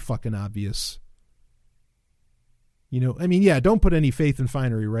that should be fucking obvious. Don't put any faith in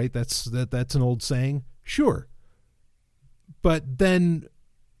finery, right? That's an old saying. Sure. But then,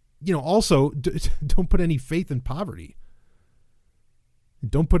 also don't put any faith in poverty.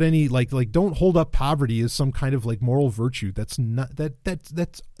 Don't put any don't hold up poverty as some kind of moral virtue. That's not that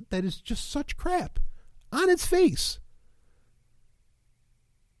is just such crap on its face.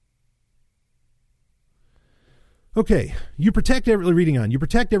 Okay, you protect you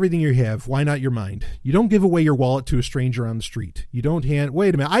protect everything you have. Why not your mind? You don't give away your wallet to a stranger on the street. You don't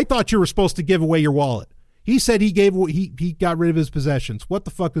wait a minute. I thought you were supposed to give away your wallet. He said he got rid of his possessions. What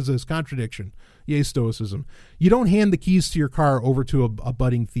the fuck is this? Contradiction. Yay, stoicism. You don't hand the keys to your car over to a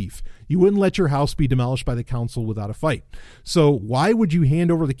budding thief. You wouldn't let your house be demolished by the council without a fight. So why would you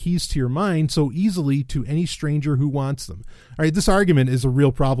hand over the keys to your mind so easily to any stranger who wants them? All right, this argument is a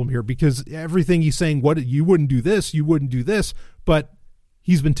real problem here because everything he's saying, you wouldn't do this, but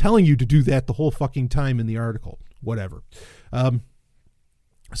he's been telling you to do that the whole fucking time in the article. Whatever.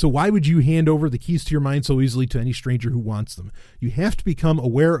 So why would you hand over the keys to your mind so easily to any stranger who wants them? You have to become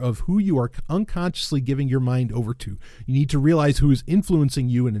aware of who you are unconsciously giving your mind over to. You need to realize who is influencing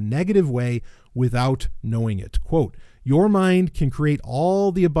you in a negative way without knowing it. Quote, your mind can create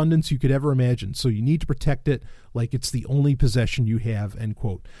all the abundance you could ever imagine, so you need to protect it like it's the only possession you have, end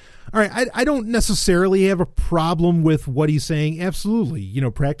quote. All right, I don't necessarily have a problem with what he's saying. Absolutely.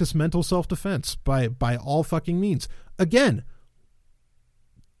 Practice mental self-defense by all fucking means. Again,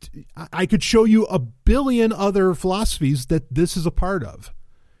 I could show you a billion other philosophies that this is a part of.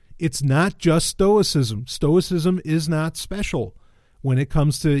 It's not just Stoicism. Stoicism is not special when it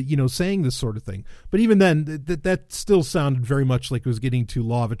comes to, saying this sort of thing. But even then, that still sounded very much like it was getting to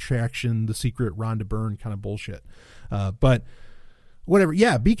law of attraction, The Secret, Rhonda Byrne kind of bullshit. But whatever.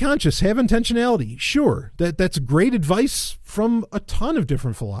 Yeah, be conscious, have intentionality. Sure, that's great advice from a ton of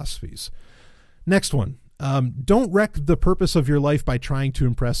different philosophies. Next one. Don't wreck the purpose of your life by trying to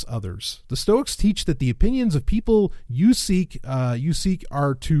impress others. The Stoics teach that the opinions of people you seek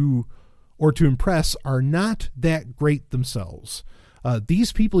are to impress are not that great themselves.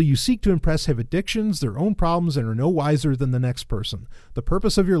 These people you seek to impress have addictions, their own problems, and are no wiser than the next person. The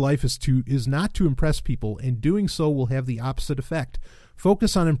purpose of your life is not to impress people, and doing so will have the opposite effect.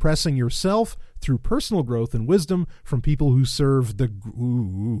 Focus on impressing yourself through personal growth and wisdom from people who serve the...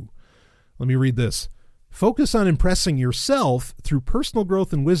 Let me read this. Focus on impressing yourself through personal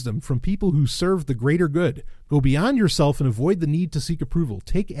growth and wisdom from people who serve the greater good. Go beyond yourself and avoid the need to seek approval.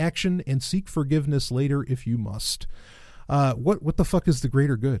 Take action and seek forgiveness later if you must. What the fuck is the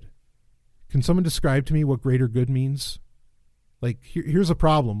greater good? Can someone describe to me what greater good means? Here's a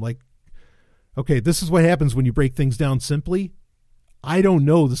problem. Okay, this is what happens when you break things down simply. I don't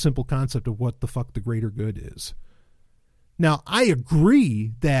know the simple concept of what the fuck the greater good is. Now, I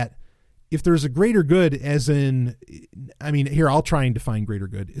agree that if there's a greater good, as in, here, I'll try and define greater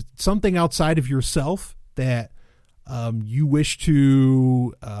good. It's something outside of yourself that you wish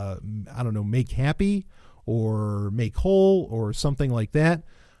to, make happy or make whole or something like that.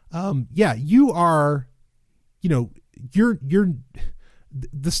 You are, the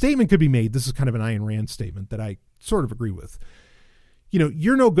statement could be made. This is kind of an Ayn Rand statement that I sort of agree with.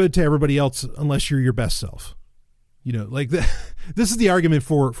 You're no good to everybody else unless you're your best self. Like this is the argument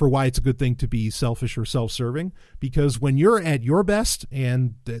for why it's a good thing to be selfish or self-serving, because when you're at your best,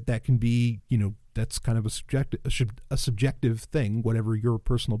 and that can be, that's kind of a subjective thing, whatever your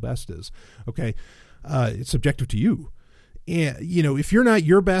personal best is. Okay. It's subjective to you. And, if you're not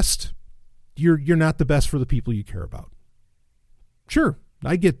your best, you're not the best for the people you care about. Sure.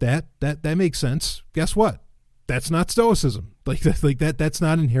 I get that. That makes sense. Guess what? That's not Stoicism. That's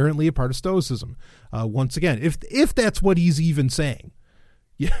not inherently a part of Stoicism. Once again, if that's what he's even saying,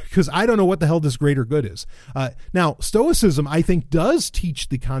 yeah, because I don't know what the hell this greater good is. Now, Stoicism, I think, does teach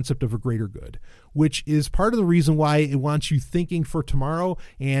the concept of a greater good, which is part of the reason why it wants you thinking for tomorrow.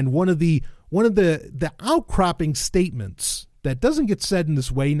 And one of the outcropping statements that doesn't get said in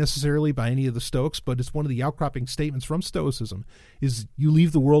this way necessarily by any of the Stoics, but it's one of the outcropping statements from Stoicism, is you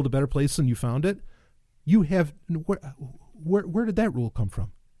leave the world a better place than you found it. You have, where did that rule come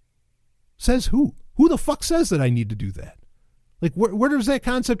from? Says who? Who the fuck says that I need to do that? Like, where does that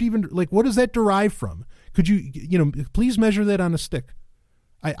concept even, what does that derive from? Could you, please measure that on a stick.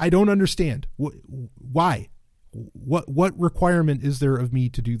 I don't understand. Why? What requirement is there of me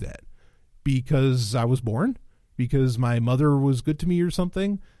to do that? Because I was born? Because my mother was good to me or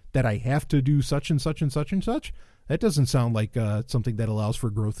something? That I have to do such and such and such and such? That doesn't sound like something that allows for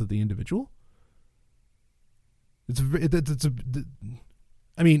growth of the individual.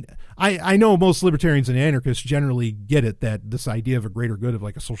 I know most libertarians and anarchists generally get it, that this idea of a greater good of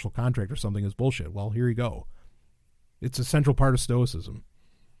like a social contract or something is bullshit. Well, here you go. It's a central part of Stoicism.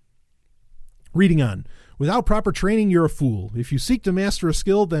 Reading on. Without proper training, you're a fool. If you seek to master a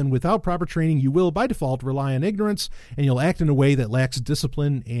skill, then without proper training, you will, by default, rely on ignorance, and you'll act in a way that lacks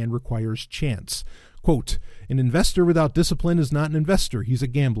discipline and requires chance. Quote, an investor without discipline is not an investor. He's a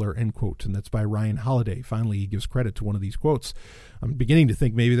gambler, end quote. And that's by Ryan Holiday. Finally, he gives credit to one of these quotes. I'm beginning to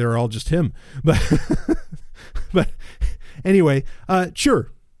think maybe they're all just him. But anyway,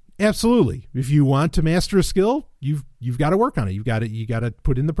 sure. Absolutely. If you want to master a skill, you've got to work on it. You got to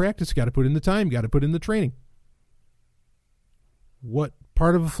put in the practice, you got to put in the time, you got to put in the training. What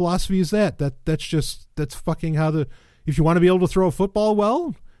part of a philosophy is that? That's fucking how if you want to be able to throw a football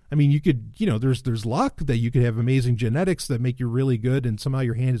well, I mean, you could, there's luck that you could have amazing genetics that make you really good and somehow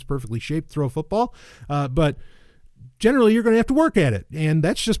your hand is perfectly shaped to throw a football. But generally you're going to have to work at it. And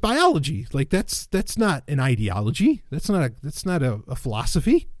that's just biology. Like that's not an ideology. That's not a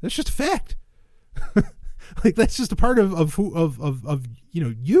philosophy. That's just a fact. Like that's just a part of who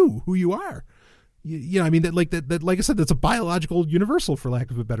you are. That like I said, that's a biological universal, for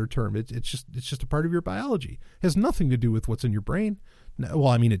lack of a better term. It's just a part of your biology. It has nothing to do with what's in your brain. Well,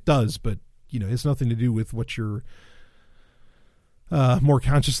 I mean, it does, but it's nothing to do with what you're more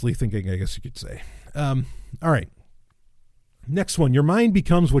consciously thinking, I guess you could say. All right. Next one, your mind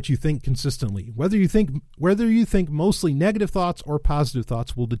becomes what you think consistently. Whether you think mostly negative thoughts or positive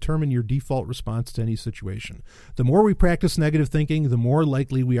thoughts will determine your default response to any situation. The more we practice negative thinking, the more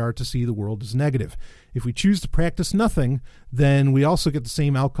likely we are to see the world as negative. If we choose to practice nothing, then we also get the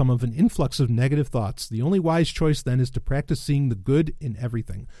same outcome of an influx of negative thoughts. The only wise choice then is to practice seeing the good in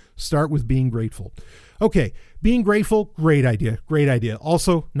everything. Start with being grateful. Okay, being grateful, great idea.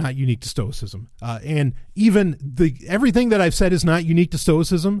 Also, not unique to Stoicism. And even everything that I've said is not unique to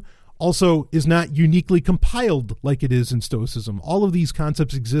Stoicism also is not uniquely compiled like it is in Stoicism. All of these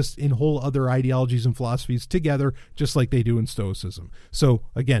concepts exist in whole other ideologies and philosophies together, just like they do in Stoicism. So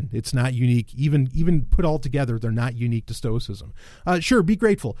again, it's not unique. Even put all together, they're not unique to Stoicism. Sure, be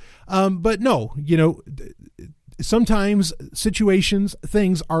grateful. But no, sometimes situations,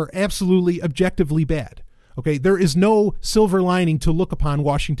 things are absolutely objectively bad. Okay, there is no silver lining to look upon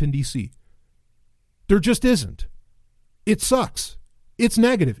Washington, D.C. There just isn't. It sucks. It's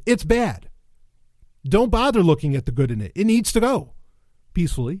negative. It's bad. Don't bother looking at the good in it. It needs to go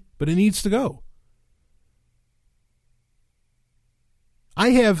peacefully, but it needs to go. I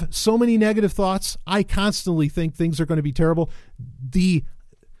have so many negative thoughts. I constantly think things are going to be terrible. The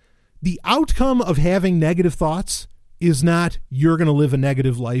outcome of having negative thoughts is not you're going to live a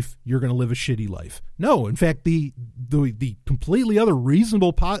negative life, you're going to live a shitty life. No, in fact, the completely other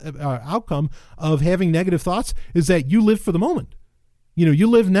reasonable outcome of having negative thoughts is that you live for the moment. You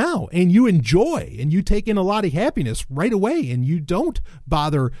live now and you enjoy and you take in a lot of happiness right away and you don't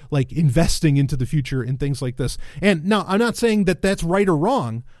bother like investing into the future and things like this. And now I'm not saying that that's right or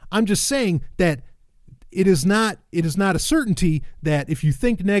wrong. I'm just saying that it is not a certainty that if you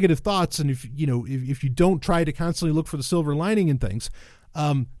think negative thoughts and if you don't try to constantly look for the silver lining in things,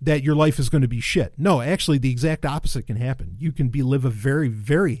 that your life is going to be shit. No, actually the exact opposite can happen. You can live a very,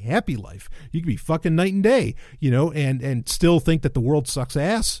 very happy life. You can be fucking night and day, and still think that the world sucks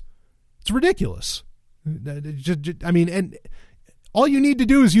ass. It's ridiculous. I mean, and all you need to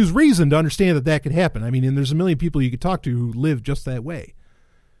do is use reason to understand that that could happen. I mean, and there's a million people you could talk to who live just that way.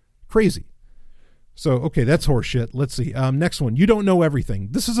 Crazy. So, okay, that's horseshit. Let's see. Next one. You don't know everything.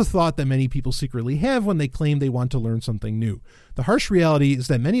 This is a thought that many people secretly have when they claim they want to learn something new. The harsh reality is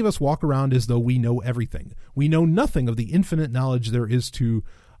that many of us walk around as though we know everything. We know nothing of the infinite knowledge there is to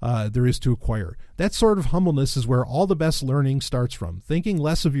acquire. That sort of humbleness is where all the best learning starts from. Thinking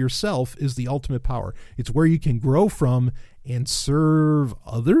less of yourself is the ultimate power. It's where you can grow from and serve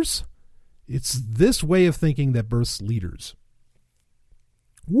others. It's this way of thinking that births leaders.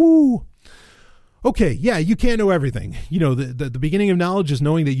 Woo! Okay, yeah, you can't know everything. You know, the beginning of knowledge is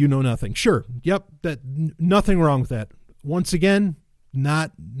knowing that you know nothing. Sure, yep, nothing wrong with that. Once again,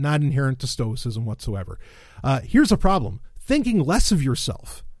 not inherent to Stoicism whatsoever. Here's a problem. Thinking less of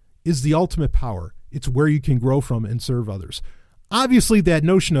yourself is the ultimate power. It's where you can grow from and serve others. Obviously, that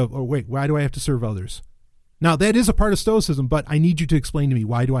notion of, oh, wait, why do I have to serve others? Now, that is a part of Stoicism, but I need you to explain to me,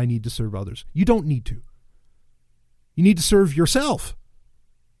 why do I need to serve others? You don't need to. You need to serve yourself.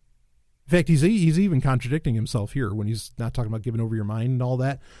 In fact, he's even contradicting himself here when he's not talking about giving over your mind and all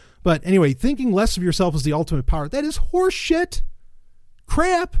that. But anyway, thinking less of yourself is the ultimate power. That is horseshit.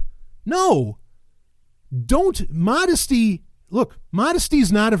 Crap. No. Modesty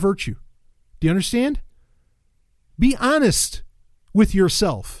is not a virtue. Do you understand? Be honest with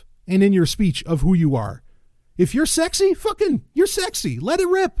yourself and in your speech of who you are. If you're sexy, you're sexy. Let it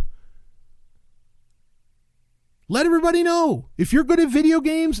rip. Let everybody know. If you're good at video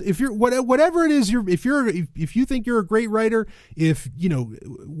games, if you're whatever it is, if you think you're a great writer, if you know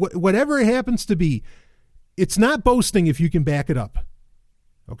whatever it happens to be, it's not boasting if you can back it up.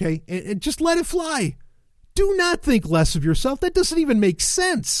 Okay, and just let it fly. Do not think less of yourself. That doesn't even make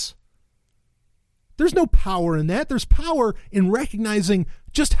sense. There's no power in that. There's power in recognizing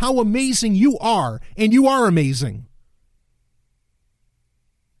just how amazing you are, and you are amazing.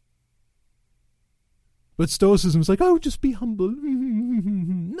 But Stoicism is like, oh, just be humble.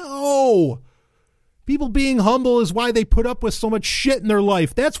 No. People being humble is why they put up with so much shit in their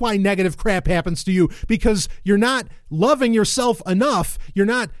life. That's why negative crap happens to you, because you're not loving yourself enough. You're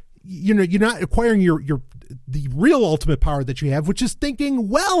not acquiring the real ultimate power that you have, which is thinking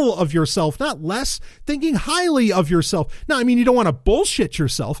well of yourself, not less, thinking highly of yourself. Now, I mean, you don't want to bullshit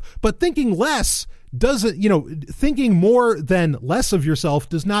yourself, but thinking less doesn't, thinking more than less of yourself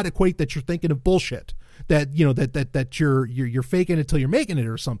does not equate that you're thinking of bullshit. That you're faking it till you're making it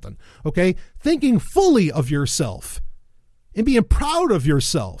or something. Okay? Thinking fully of yourself and being proud of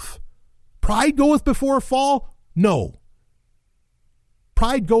yourself. Pride goeth before a fall? No.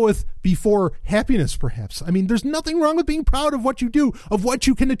 Pride goeth before happiness, perhaps. I mean, there's nothing wrong with being proud of what you do, of what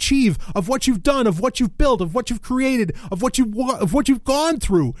you can achieve, of what you've done, of what you've built, of what you've created, of what you've gone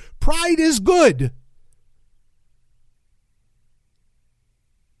through. Pride is good.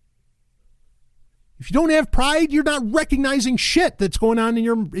 If you don't have pride, you're not recognizing shit that's going on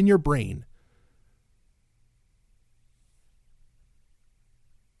in your brain.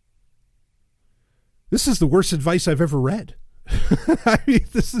 This is the worst advice I've ever read. I mean,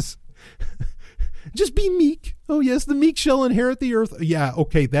 this is just be meek. Oh yes, the meek shall inherit the earth. Yeah,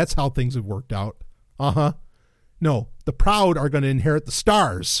 okay, that's how things have worked out. No, the proud are going to inherit the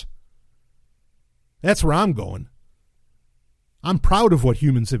stars. That's where I'm going. I'm proud of what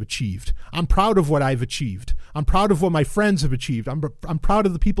humans have achieved. I'm proud of what I've achieved. I'm proud of what my friends have achieved. I'm proud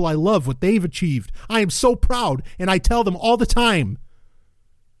of the people I love, what they've achieved. I am so proud, and I tell them all the time.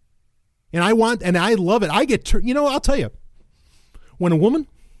 And I love it. I'll tell you, when a woman,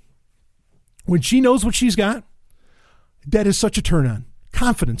 when she knows what she's got, that is such a turn on.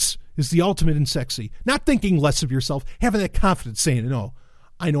 Confidence is the ultimate in sexy. Not thinking less of yourself, having that confidence saying, no,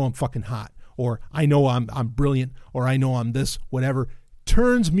 I know I'm fucking hot. Or I know I'm brilliant, or I know I'm this, whatever,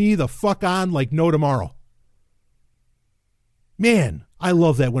 turns me the fuck on like no tomorrow. Man, I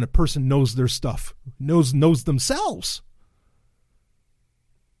love that when a person knows their stuff, knows themselves.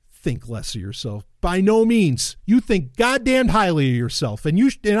 Think less of yourself. By no means. You think goddamn highly of yourself. And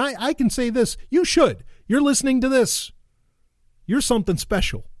I can say this, you should. You're listening to this. You're something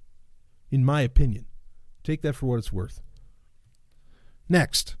special, in my opinion. Take that for what it's worth.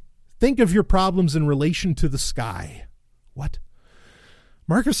 Next. Think of your problems in relation to the sky. What?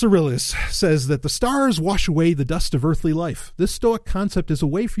 Marcus Aurelius says that the stars wash away the dust of earthly life. This Stoic concept is a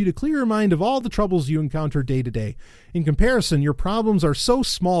way for you to clear your mind of all the troubles you encounter day to day. In comparison, your problems are so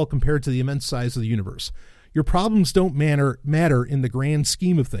small compared to the immense size of the universe. Your problems don't matter in the grand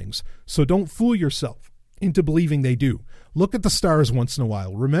scheme of things, so don't fool yourself into believing they do. Look at the stars once in a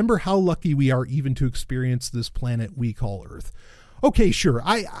while. Remember how lucky we are even to experience this planet we call Earth. Okay, sure.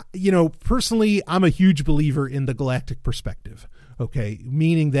 Personally, I'm a huge believer in the galactic perspective. Okay,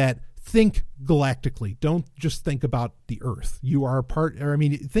 meaning that think galactically. Don't just think about the Earth. You are a part,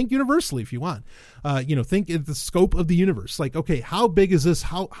 think universally if you want. Think in the scope of the universe. Like, okay, how big is this?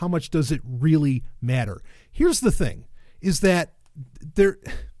 How much does it really matter? Here's the thing, is that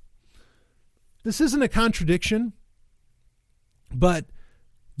this isn't a contradiction, but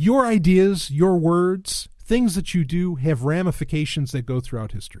your ideas, your words, things that you do have ramifications that go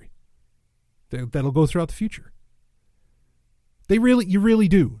throughout history. That'll go throughout the future. You really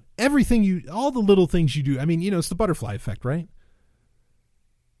do. All the little things you do. It's the butterfly effect, right?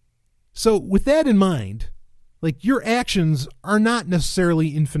 So with that in mind, like, your actions are not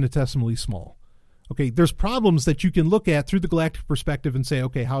necessarily infinitesimally small. Okay, there's problems that you can look at through the galactic perspective and say,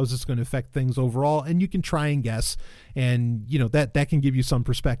 okay, how is this going to affect things overall? And you can try and guess, and that can give you some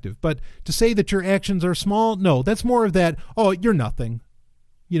perspective. But to say that your actions are small, no, that's more of that, oh, you're nothing.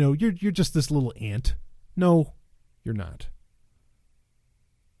 You're just this little ant. No, you're not.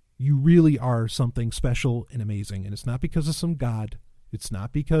 You really are something special and amazing, and it's not because of some god. It's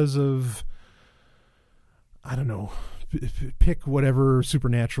not because of, I don't know, pick whatever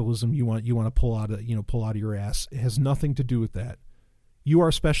supernaturalism you want to pull out of your ass. It has nothing to do with that. You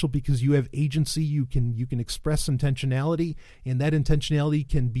are special because you have agency. You can express intentionality, and that intentionality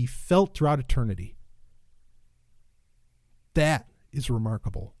can be felt throughout eternity. That is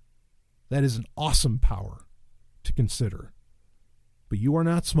remarkable. That is an awesome power to consider. But you are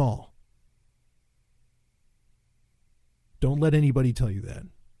not small. Don't let anybody tell you that.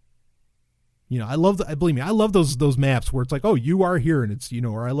 I love those maps where it's like, oh, you are here, and it's,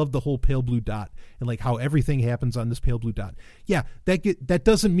 or I love the whole pale blue dot and like how everything happens on this pale blue dot. Yeah, that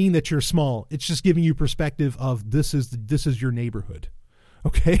doesn't mean that you're small. It's just giving you perspective of this is your neighborhood.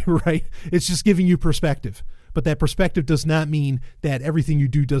 Okay, right? It's just giving you perspective. But that perspective does not mean that everything you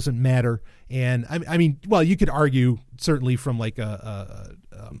do doesn't matter. And you could argue certainly from like a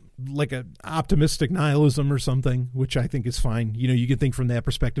optimistic nihilism or something, which I think is fine. You could think from that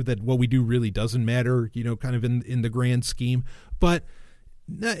perspective that what we do really doesn't matter, kind of in the grand scheme. But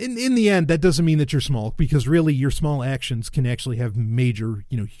in the end, that doesn't mean that you're small, because really your small actions can actually have major,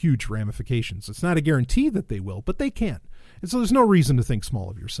 huge ramifications. It's not a guarantee that they will, but they can. And so there's no reason to think small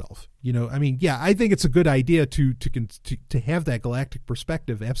of yourself. I think it's a good idea to have that galactic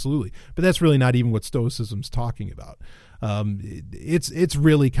perspective, absolutely. But that's really not even what Stoicism's talking about. It's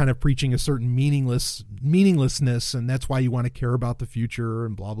really kind of preaching a certain meaninglessness, and that's why you want to care about the future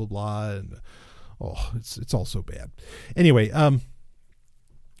and blah blah blah. And it's all so bad. Anyway,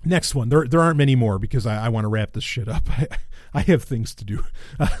 next one. There aren't many more because I want to wrap this shit up. I have things to do.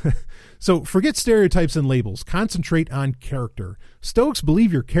 So forget stereotypes and labels. Concentrate on character. Stoics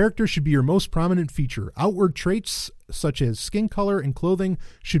believe your character should be your most prominent feature. Outward traits such as skin color and clothing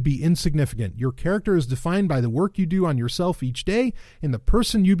should be insignificant. Your character is defined by the work you do on yourself each day and the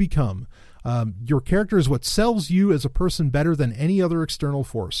person you become. Your character is what sells you as a person better than any other external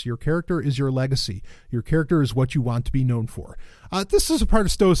force. Your character is your legacy. Your character is what you want to be known for. This is a part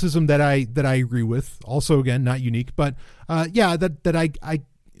of Stoicism that I agree with. Also, again, not unique, but that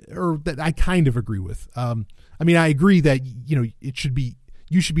I kind of agree with. I agree that you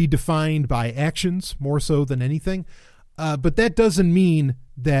should be defined by actions more so than anything. But that doesn't mean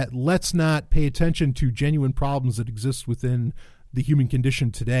that let's not pay attention to genuine problems that exist within the human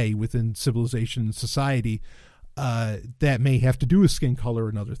condition today, within civilization and society, that may have to do with skin color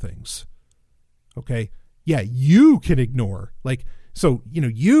and other things. Okay. Yeah. You can ignore,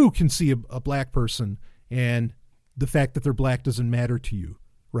 you can see a black person and the fact that they're black doesn't matter to you,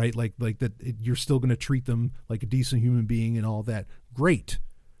 right? Like that you're still going to treat them like a decent human being and all that. Great.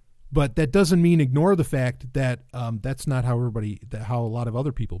 But that doesn't mean ignore the fact that that's not how how a lot of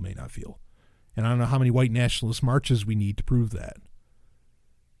other people may not feel. And I don't know how many white nationalist marches we need to prove that.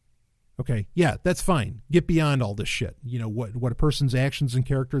 Okay, yeah, that's fine. Get beyond all this shit. What a person's actions and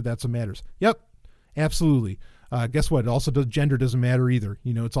character, that's what matters. Yep, absolutely. Guess what? Also, gender doesn't matter either.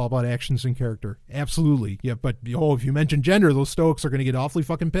 It's all about actions and character. Absolutely. Yeah, but if you mention gender, those Stoics are going to get awfully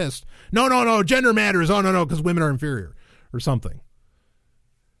fucking pissed. No, gender matters. Oh, no, because women are inferior or something.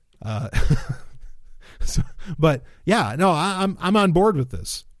 But yeah, no, I'm on board with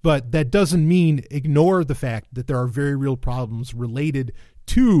this. But that doesn't mean ignore the fact that there are very real problems related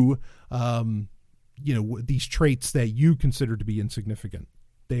to, these traits that you consider to be insignificant.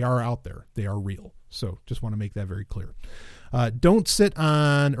 They are out there. They are real. So just want to make that very clear. Don't sit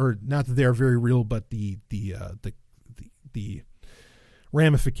on, or not that they are very real, but the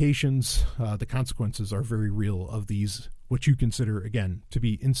ramifications, the consequences are very real of these, what you consider, again, to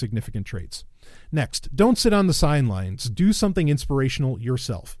be insignificant traits. Next, don't sit on the sidelines. Do something inspirational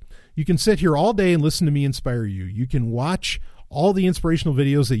yourself. You can sit here all day and listen to me inspire you. You can watch all the inspirational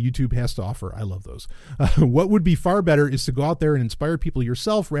videos that YouTube has to offer. I love those. What would be far better is to go out there and inspire people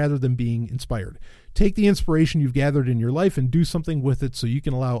yourself rather than being inspired. Take the inspiration you've gathered in your life and do something with it so you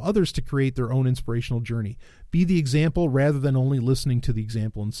can allow others to create their own inspirational journey. Be the example rather than only listening to the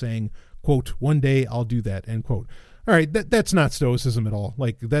example and saying, quote, one day I'll do that, end quote. All right, that's not stoicism at all.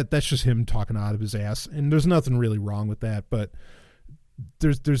 Like that's just him talking out of his ass, and there's nothing really wrong with that. But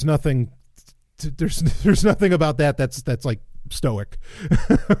there's nothing about that that's like stoic.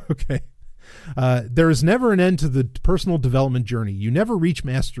 Okay. There is never an end to the personal development journey. You never reach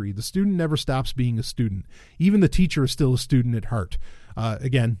mastery. The student never stops being a student. Even the teacher is still a student at heart.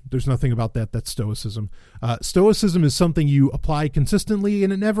 Again, there's nothing about that that's stoicism. Stoicism is something you apply consistently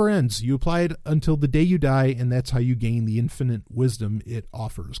and it never ends. You apply it until the day you die, and that's how you gain the infinite wisdom it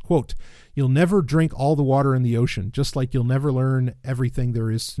offers. Quote, you'll never drink all the water in the ocean, just like you'll never learn everything there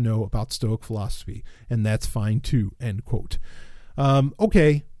is to know about Stoic philosophy, and that's fine too, end quote.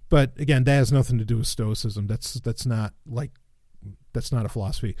 Okay, but again, that has nothing to do with stoicism. That's not a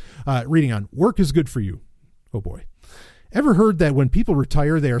philosophy. Reading on, work is good for you. Oh boy. Ever heard that when people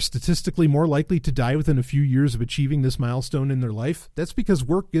retire, they are statistically more likely to die within a few years of achieving this milestone in their life? That's because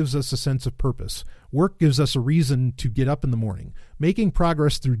work gives us a sense of purpose. Work gives us a reason to get up in the morning. Making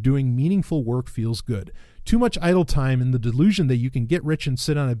progress through doing meaningful work feels good. Too much idle time and the delusion that you can get rich and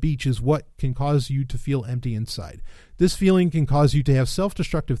sit on a beach is what can cause you to feel empty inside. This feeling can cause you to have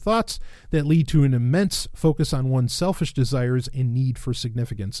self-destructive thoughts that lead to an immense focus on one's selfish desires and need for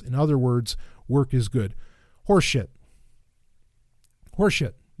significance. In other words, work is good. Horseshit.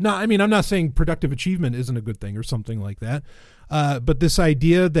 No, I mean, I'm not saying productive achievement isn't a good thing or something like that. But this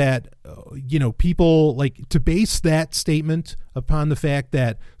idea that, people like to base that statement upon the fact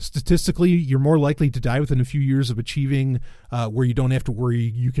that statistically you're more likely to die within a few years of achieving where you don't have to worry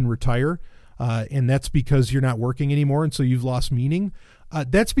you can retire. And that's because you're not working anymore. And so you've lost meaning.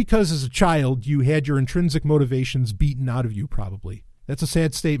 That's because as a child, you had your intrinsic motivations beaten out of you, probably. That's a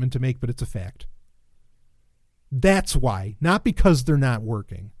sad statement to make, but it's a fact. That's why, not because they're not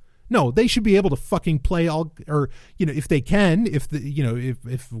working. No, they should be able to fucking play all, or, if they can,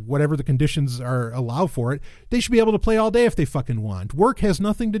 if whatever the conditions are allow for it, they should be able to play all day if they fucking want. Work has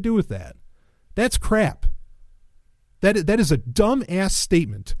nothing to do with that. That's crap. That is a dumb ass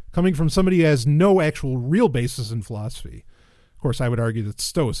statement coming from somebody who has no actual real basis in philosophy. Of course, I would argue that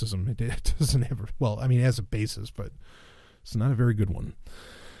stoicism, it doesn't have, it has a basis, but it's not a very good one.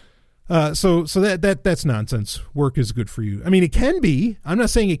 So that's nonsense. Work is good for you. I mean, it can be. I'm not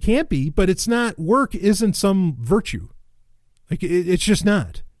saying it can't be, but it's not. Work isn't some virtue. Like it's just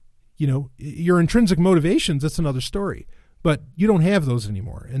not. Your intrinsic motivations, that's another story. But you don't have those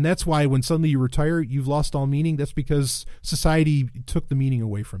anymore. And that's why when suddenly you retire, you've lost all meaning. That's because society took the meaning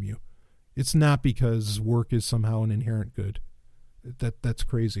away from you. It's not because work is somehow an inherent good. That's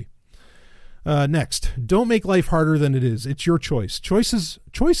crazy. Next, don't make life harder than it is. It's your choice. Choices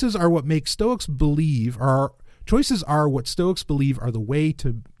are what make Stoics believe choices are what Stoics believe are the way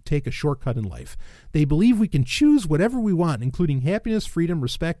to take a shortcut in life. They believe we can choose whatever we want, including happiness, freedom,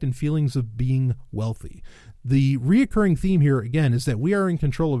 respect, and feelings of being wealthy. The reoccurring theme here, again, is that we are in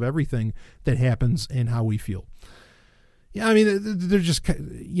control of everything that happens and how we feel. Yeah, I mean, they're just,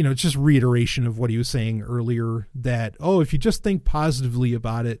 it's just reiteration of what he was saying earlier that, if you just think positively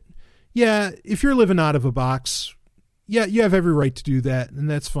about it, yeah, if you're living out of a box, yeah, you have every right to do that, and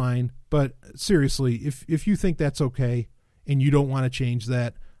that's fine. But seriously, if you think that's okay and you don't want to change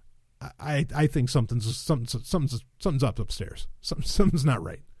that, I think something's up upstairs. Something's not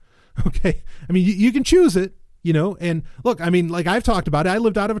right. Okay, I mean, you can choose it, And look, I mean, like I've talked about it, I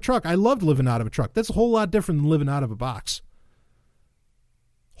lived out of a truck. I loved living out of a truck. That's a whole lot different than living out of a box.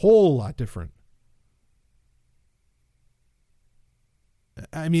 Whole lot different.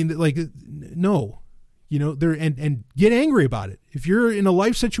 I mean, like, no, there and get angry about it. If you're in a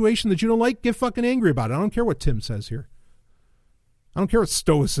life situation that you don't like, get fucking angry about it. I don't care what Tim says here. I don't care what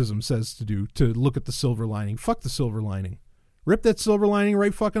Stoicism says to do, to look at the silver lining. Fuck the silver lining. Rip that silver lining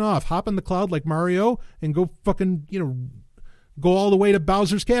right fucking off. Hop in the cloud like Mario and go fucking, go all the way to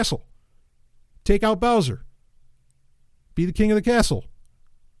Bowser's castle. Take out Bowser. Be the king of the castle.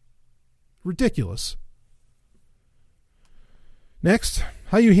 Ridiculous. Next,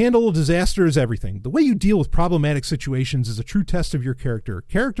 How you handle a disaster is everything. The way you deal with problematic situations is a true test of your character.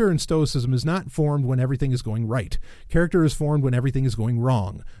 Character in Stoicism is not formed when everything is going right. Character is formed when everything is going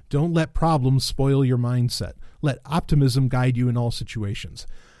wrong. Don't let problems spoil your mindset. Let optimism guide you in all situations.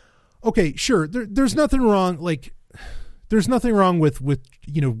 Okay, sure. There's nothing wrong. Like, there's nothing wrong with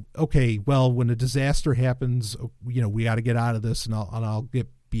okay, well, when a disaster happens, we got to get out of this, and I'll get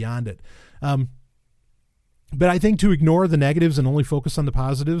beyond it. But I think to ignore the negatives and only focus on the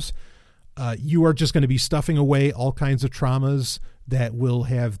positives, you are just going to be stuffing away all kinds of traumas that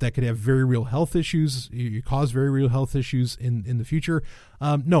could have very real health issues. You cause very real health issues in the future.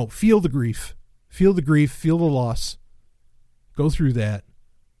 No, feel the grief, feel the loss, go through that,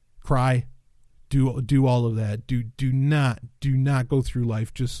 cry, do all of that. Do not go through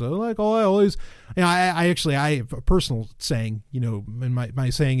life just so like, oh, I always, I have a personal saying, and my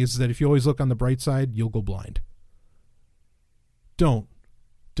saying is that if you always look on the bright side, you'll go blind. Don't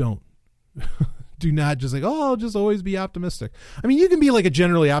do not just like, oh, I'll just always be optimistic. I mean, you can be like a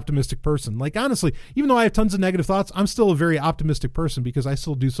generally optimistic person. Like, honestly, even though I have tons of negative thoughts, I'm still a very optimistic person because I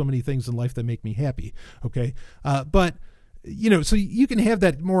still do so many things in life that make me happy. Okay. But so you can have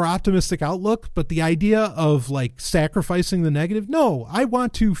that more optimistic outlook, but the idea of like sacrificing the negative, no, I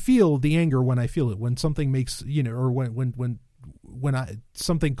want to feel the anger when I feel it, when something makes, or when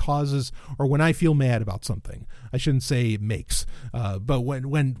something causes, or when I feel mad about something. I shouldn't say makes, but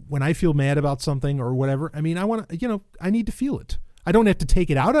when I feel mad about something or whatever, I mean, I want to, I need to feel it. I don't have to take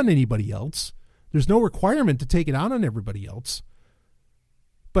it out on anybody else. There's no requirement to take it out on everybody else,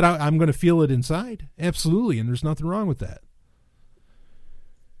 but I'm going to feel it inside. Absolutely. And there's nothing wrong with that.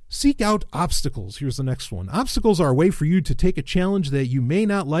 Seek out obstacles. Here's the next one. Obstacles are a way for you to take a challenge that you may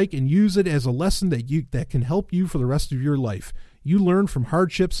not like and use it as a lesson that can help you for the rest of your life. You learn from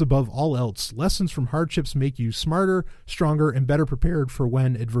hardships above all else. Lessons from hardships make you smarter, stronger, and better prepared for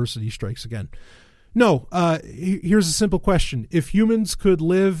when adversity strikes again. No, here's a simple question. If humans could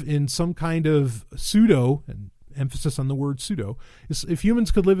live in some kind of pseudo, and emphasis on the word pseudo, if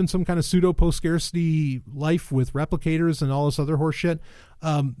humans could live in some kind of pseudo post-scarcity life with replicators and all this other horse shit,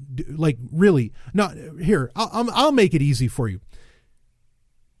 like really, no, here, I'll make it easy for you.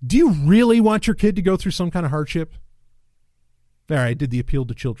 Do you really want your kid to go through some kind of hardship? All right, I did the appeal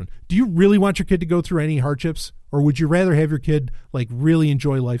to children. Do you really want your kid to go through any hardships? Or would you rather have your kid like really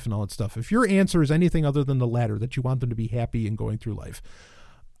enjoy life and all that stuff? If your answer is anything other than the latter, that you want them to be happy and going through life,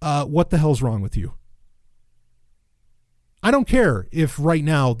 what the hell's wrong with you? I don't care if right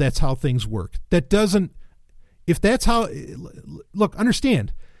now that's how things work. If that's how, look,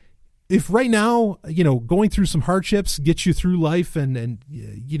 understand, if right now, going through some hardships gets you through life and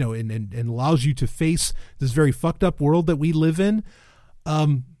allows you to face this very fucked up world that we live in,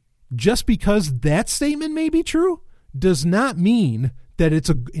 just because that statement may be true does not mean that it's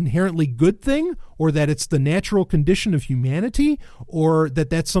an inherently good thing or that it's the natural condition of humanity or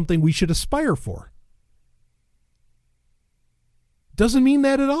that that's something we should aspire for. Doesn't mean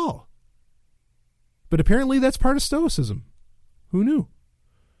that at all. But apparently that's part of Stoicism. Who knew?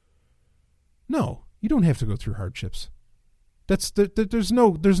 No, you don't have to go through hardships. There's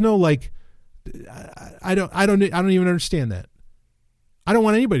no like, I don't even understand that. I don't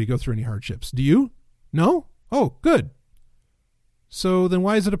want anybody to go through any hardships. Do you? No? Oh, good. So then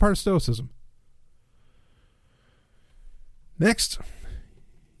why is it a part of Stoicism? Next.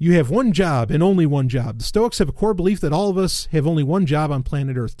 You have one job and only one job. The Stoics have a core belief that all of us have only one job on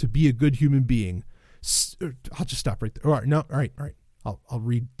planet Earth, to be a good human being. I'll just stop right there. All right, no, all right. I'll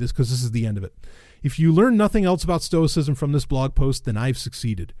read this because this is the end of it. If you learn nothing else about Stoicism from this blog post, then I've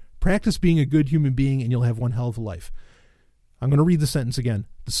succeeded. Practice being a good human being and you'll have one hell of a life. I'm going to read the sentence again.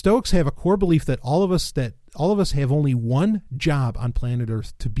 The Stoics have a core belief that all of us have only one job on planet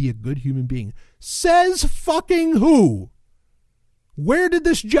Earth, to be a good human being. Says fucking who? Where did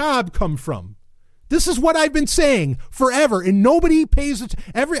this job come from? This is what I've been saying forever, and nobody pays it.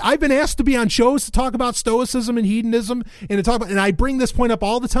 I've been asked to be on shows to talk about Stoicism and hedonism, and I bring this point up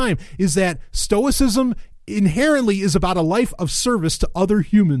all the time, is that Stoicism inherently is about a life of service to other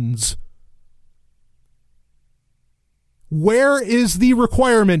humans. Where is the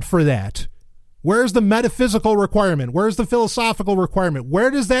requirement for that? Where's the metaphysical requirement? Where's the philosophical requirement?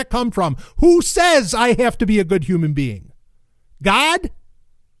 Where does that come from? Who says I have to be a good human being? God?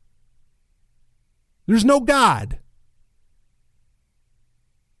 There's no God.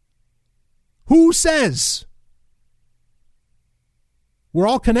 Who says? We're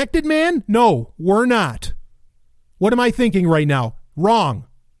all connected, man? No, we're not. What am I thinking right now? Wrong.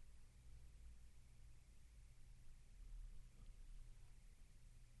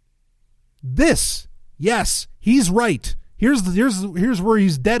 This, yes, he's right. Here's where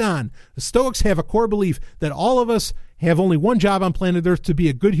he's dead on. The Stoics have a core belief that all of us have only one job on planet Earth: to be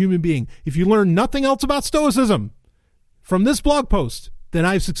a good human being. If you learn nothing else about Stoicism from this blog post, then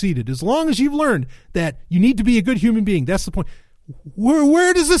I've succeeded. As long as you've learned that you need to be a good human being, that's the point.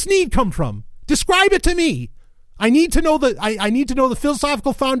 Where does this need come from? Describe it to me. I need to know I need to know the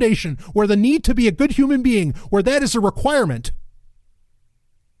philosophical foundation where the need to be a good human being, where that is a requirement.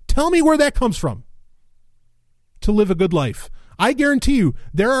 Tell me where that comes from to live a good life. I guarantee you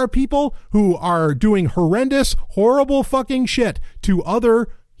there are people who are doing horrendous, horrible fucking shit to other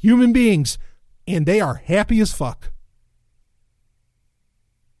human beings, and they are happy as fuck.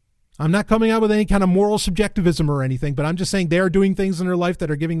 I'm not coming out with any kind of moral subjectivism or anything, but I'm just saying they are doing things in their life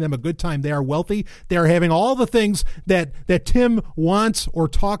that are giving them a good time. They are wealthy. They are having all the things that Tim wants or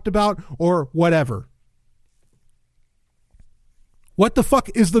talked about or whatever. What the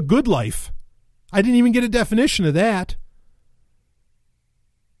fuck is the good life? I didn't even get a definition of that.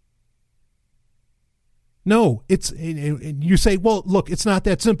 No, you say, well, look, it's not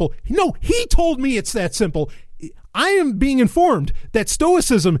that simple. No, he told me it's that simple. I am being informed that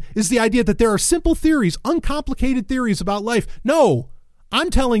Stoicism is the idea that there are simple theories, uncomplicated theories about life. No, I'm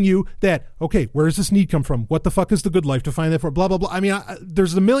telling you that, okay, where does this need come from? What the fuck is the good life? To find that for blah, blah, blah. I mean,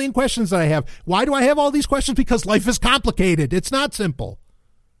 there's a million questions that I have. Why do I have all these questions? Because life is complicated. It's not simple.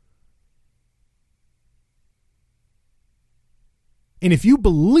 And if you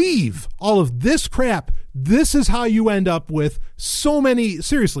believe all of this crap, this is how you end up with so many,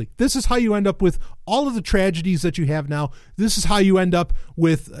 seriously, this is how you end up with all of the tragedies that you have now. This is how you end up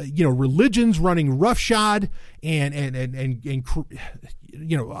with, religions running roughshod and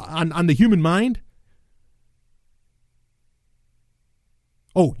on the human mind.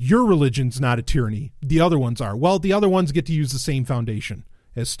 Oh, your religion's not a tyranny. The other ones are. Well, the other ones get to use the same foundation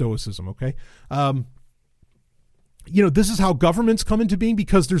as Stoicism, okay? This is how governments come into being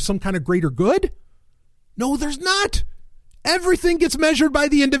because there's some kind of greater good? No, there's not. Everything gets measured by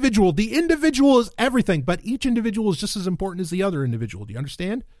the individual. The individual is everything, but each individual is just as important as the other individual. Do you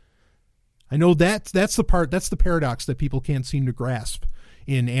understand? I know that's the paradox that people can't seem to grasp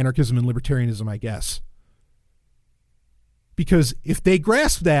in anarchism and libertarianism, I guess. Because if they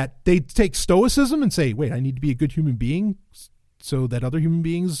grasp that, they take Stoicism and say, wait, I need to be a good human being so that other human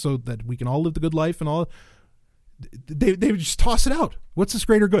beings, so that we can all live the good life and all. They just toss it out. What's this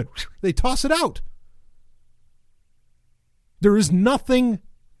greater good? They toss it out. There is nothing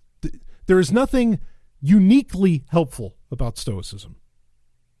uniquely helpful about Stoicism.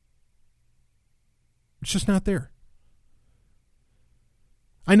 It's just not there.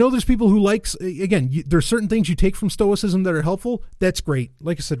 I know there's people who there's certain things you take from Stoicism that are helpful. That's great.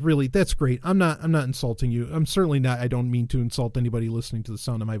 Like I said, really, that's great. I'm not insulting you. I'm certainly not. I don't mean to insult anybody listening to the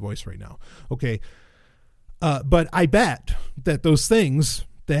sound of my voice right now. Okay. But I bet that those things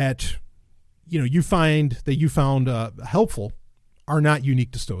that, you found helpful are not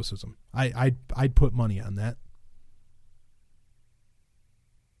unique to Stoicism. I'd put money on that.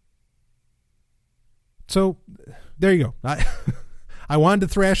 So there you go. I wanted to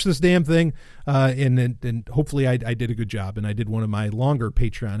thrash this damn thing, and hopefully I did a good job, and I did one of my longer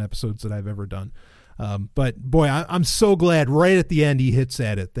Patreon episodes that I've ever done. But boy, I'm so glad right at the end he hits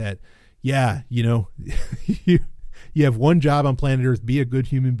at it that, yeah, you have one job on planet Earth: be a good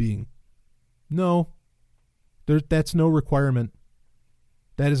human being. No, that's no requirement.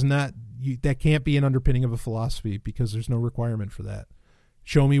 That is not. That can't be an underpinning of a philosophy because there's no requirement for that.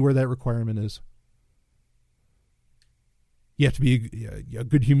 Show me where that requirement is. You have to be a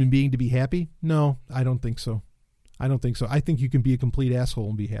good human being to be happy? No, I don't think so. I think you can be a complete asshole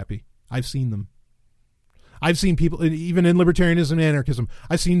and be happy. I've seen them. I've seen people, even in libertarianism and anarchism,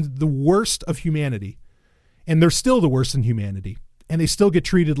 I've seen the worst of humanity, and they're still the worst in humanity, and they still get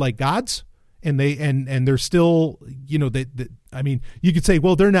treated like gods, and they're still, I mean, you could say,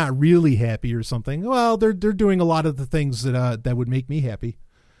 well, they're not really happy or something. Well, they're doing a lot of the things that would make me happy.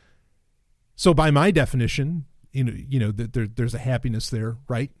 So by my definition, there's a happiness there,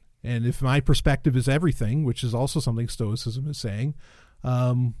 right? And if my perspective is everything, which is also something Stoicism is saying,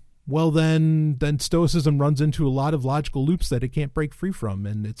 well, then Stoicism runs into a lot of logical loops that it can't break free from,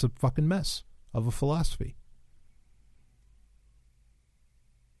 and it's a fucking mess of a philosophy.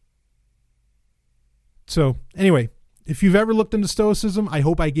 So anyway, if you've ever looked into Stoicism, I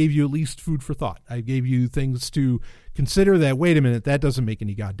hope I gave you at least food for thought. I gave you things to consider that, wait a minute, that doesn't make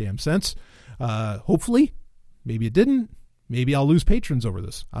any goddamn sense. Hopefully, maybe it didn't. Maybe I'll lose patrons over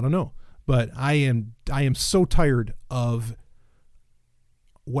this. I don't know. But I am so tired of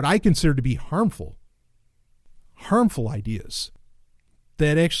what I consider to be harmful ideas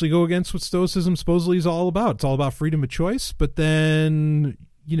that actually go against what Stoicism supposedly is all about. It's all about freedom of choice, but then,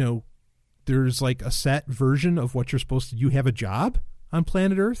 there's like a set version of what you're supposed to do. You have a job on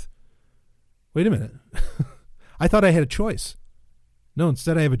planet Earth? Wait a minute. I thought I had a choice. No,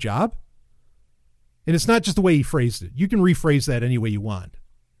 instead I have a job? And it's not just the way he phrased it. You can rephrase that any way you want.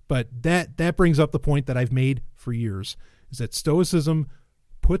 But that brings up the point that I've made for years, is that Stoicism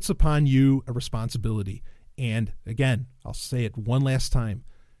puts upon you a responsibility. And again, I'll say it one last time.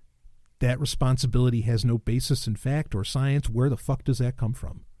 That responsibility has no basis in fact or science. Where the fuck does that come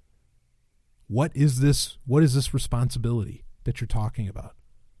from? What is this responsibility that you're talking about?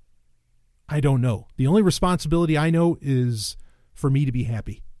 I don't know. The only responsibility I know is for me to be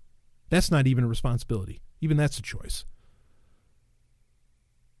happy. That's not even a responsibility. Even that's a choice.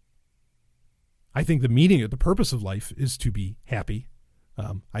 I think the meaning of the purpose of life is to be happy.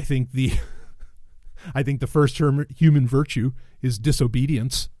 I think the first human virtue is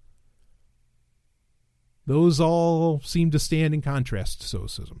disobedience. Those all seem to stand in contrast to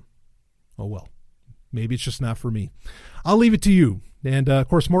Stoicism. Oh well, maybe it's just not for me. I'll leave it to you. And of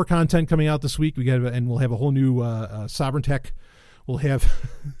course, more content coming out this week. We'll have a whole new Sovereign Tech. We'll have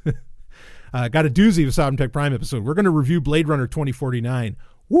got a doozy of a Sovereign Tech Prime episode. We're going to review Blade Runner 2049.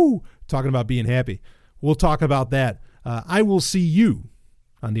 Woo! Talking about being happy. We'll talk about that. I will see you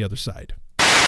on the other side.